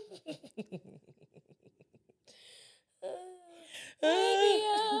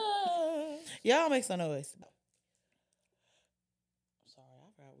 Y'all make some noise. I'm sorry,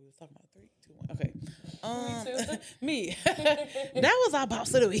 I forgot we was talking about 3, 2, 1. Okay. Me. That was our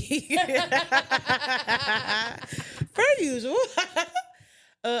boss of the week. Per usual.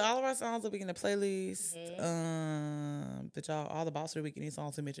 All of our songs will be in the playlist. That y'all, all the boss of the week, any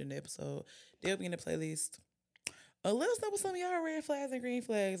songs we mentioned in the episode, they'll be in the playlist. Let us know what some of y'all red flags and green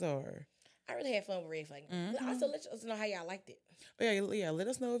flags are. I really had fun with red flag. Also, let us know how y'all liked it. Yeah, let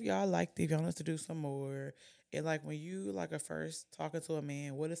us know if y'all liked it, if y'all want us to do some more. And like when you like a first talking to a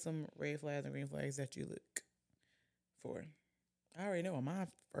man, what are some red flags and green flags that you look for? I already know what my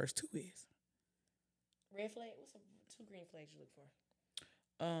first two is. Red flag? What's some 2 green flags you look for?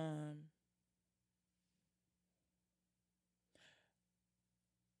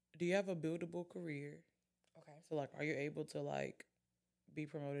 Do you have a buildable career? Okay. So like, are you able to like be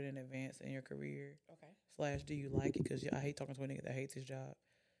promoted in advance in your career? Okay. / do you like it? Because I hate talking to a nigga that hates his job.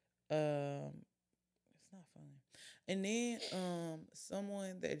 It's not fun. And then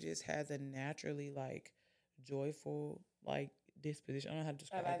someone that just has a naturally like joyful like disposition. I don't know how to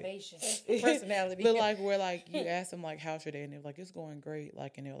describe Vibration. it. Personality. But like where like you ask them like how's your day and they're like it's going great.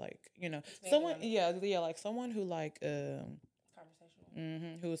 Like and they're like, you know, someone like someone who like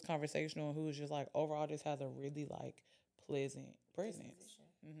conversational. Who is conversational, who is just like overall just has a really like pleasant presence.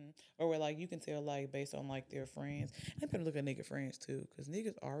 Or where like you can tell like based on like their friends. And I'm gonna look at nigga friends too, because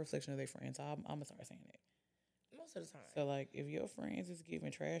niggas are a reflection of their friends. So I'm gonna start saying that. Most of the time. So like if your friends is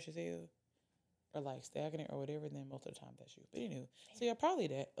giving trash as hell or like stagnant or whatever, then most of the time that's you. But anyway, so you're probably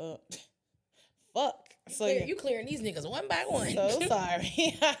that. Fuck. You clearing these niggas one by one. So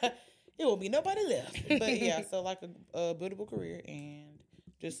sorry. It won't be nobody left. But yeah, so like a buildable career and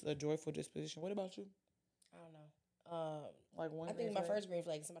just a joyful disposition. What about you? I don't know. Like one. I think my first green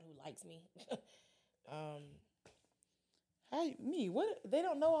flag is somebody who likes me. Me? What? They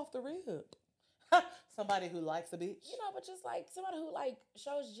don't know off the rip. Somebody who likes a bitch. You know, but just like somebody who like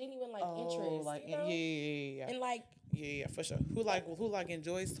shows genuine like interest. Like you know? yeah. And like yeah, for sure. Who like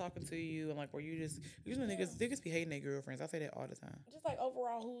enjoys talking to you and like where you just usually niggas be hating their girlfriends. I say that all the time. Just like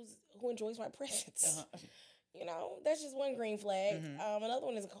overall who enjoys my presence. You know, that's just one green flag. Another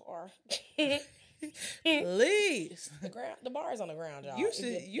one is a car. Please. The bar is on the ground, y'all. You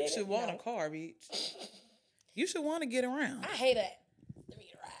should want a car, bitch. You should want to get around. I hate that. Let me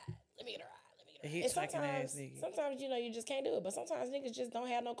get a ride. And sometimes, you know, you just can't do it. But sometimes niggas just don't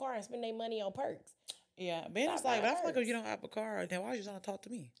have no car and spend their money on perks. Yeah, man, it's like, but I feel like if you don't have a car, then why are you trying to talk to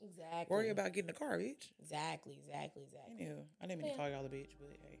me? Exactly. Worry about getting a car, bitch. Exactly. Anywho, I didn't mean to call y'all a bitch,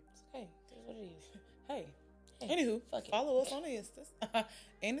 but hey. It's okay. That's what it is. Hey. Anywho, follow us on the Instas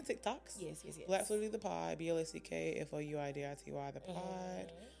and the TikToks. Yes. Black Fluidity the Pod, BLACKFOUIDITY the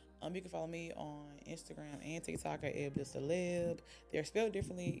Pod. You can follow me on Instagram and TikTok at EbDisTheLib. They're spelled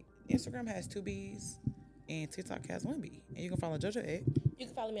differently. Instagram has 2 B's and TikTok has 1 B. And you can follow JoJo at. You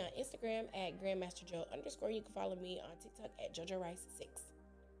can follow me on Instagram at GrandmasterJo_. You can follow me on TikTok at JoJoRice6.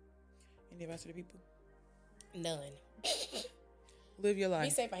 Any advice to the people? None. Live your life. Be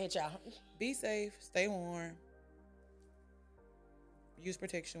safe out here, y'all. Be safe. Stay warm. Use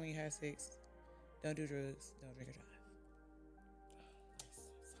protection when you have sex. Don't do drugs. Don't drink or drive.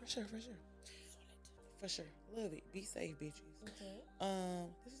 For sure. Love it. Be safe, bitches.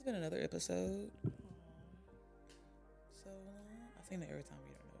 This has been another episode. So I sing that every time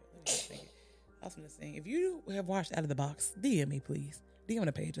you don't know it. Let me just sing it. I was gonna sing. If you have watched Out of the Box, DM me, please. DM on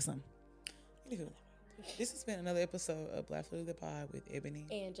the page or something. Anywho, this has been another episode of Black Fluidity the Pod with Ebony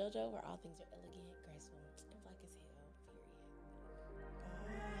and JoJo, where all things are elegant.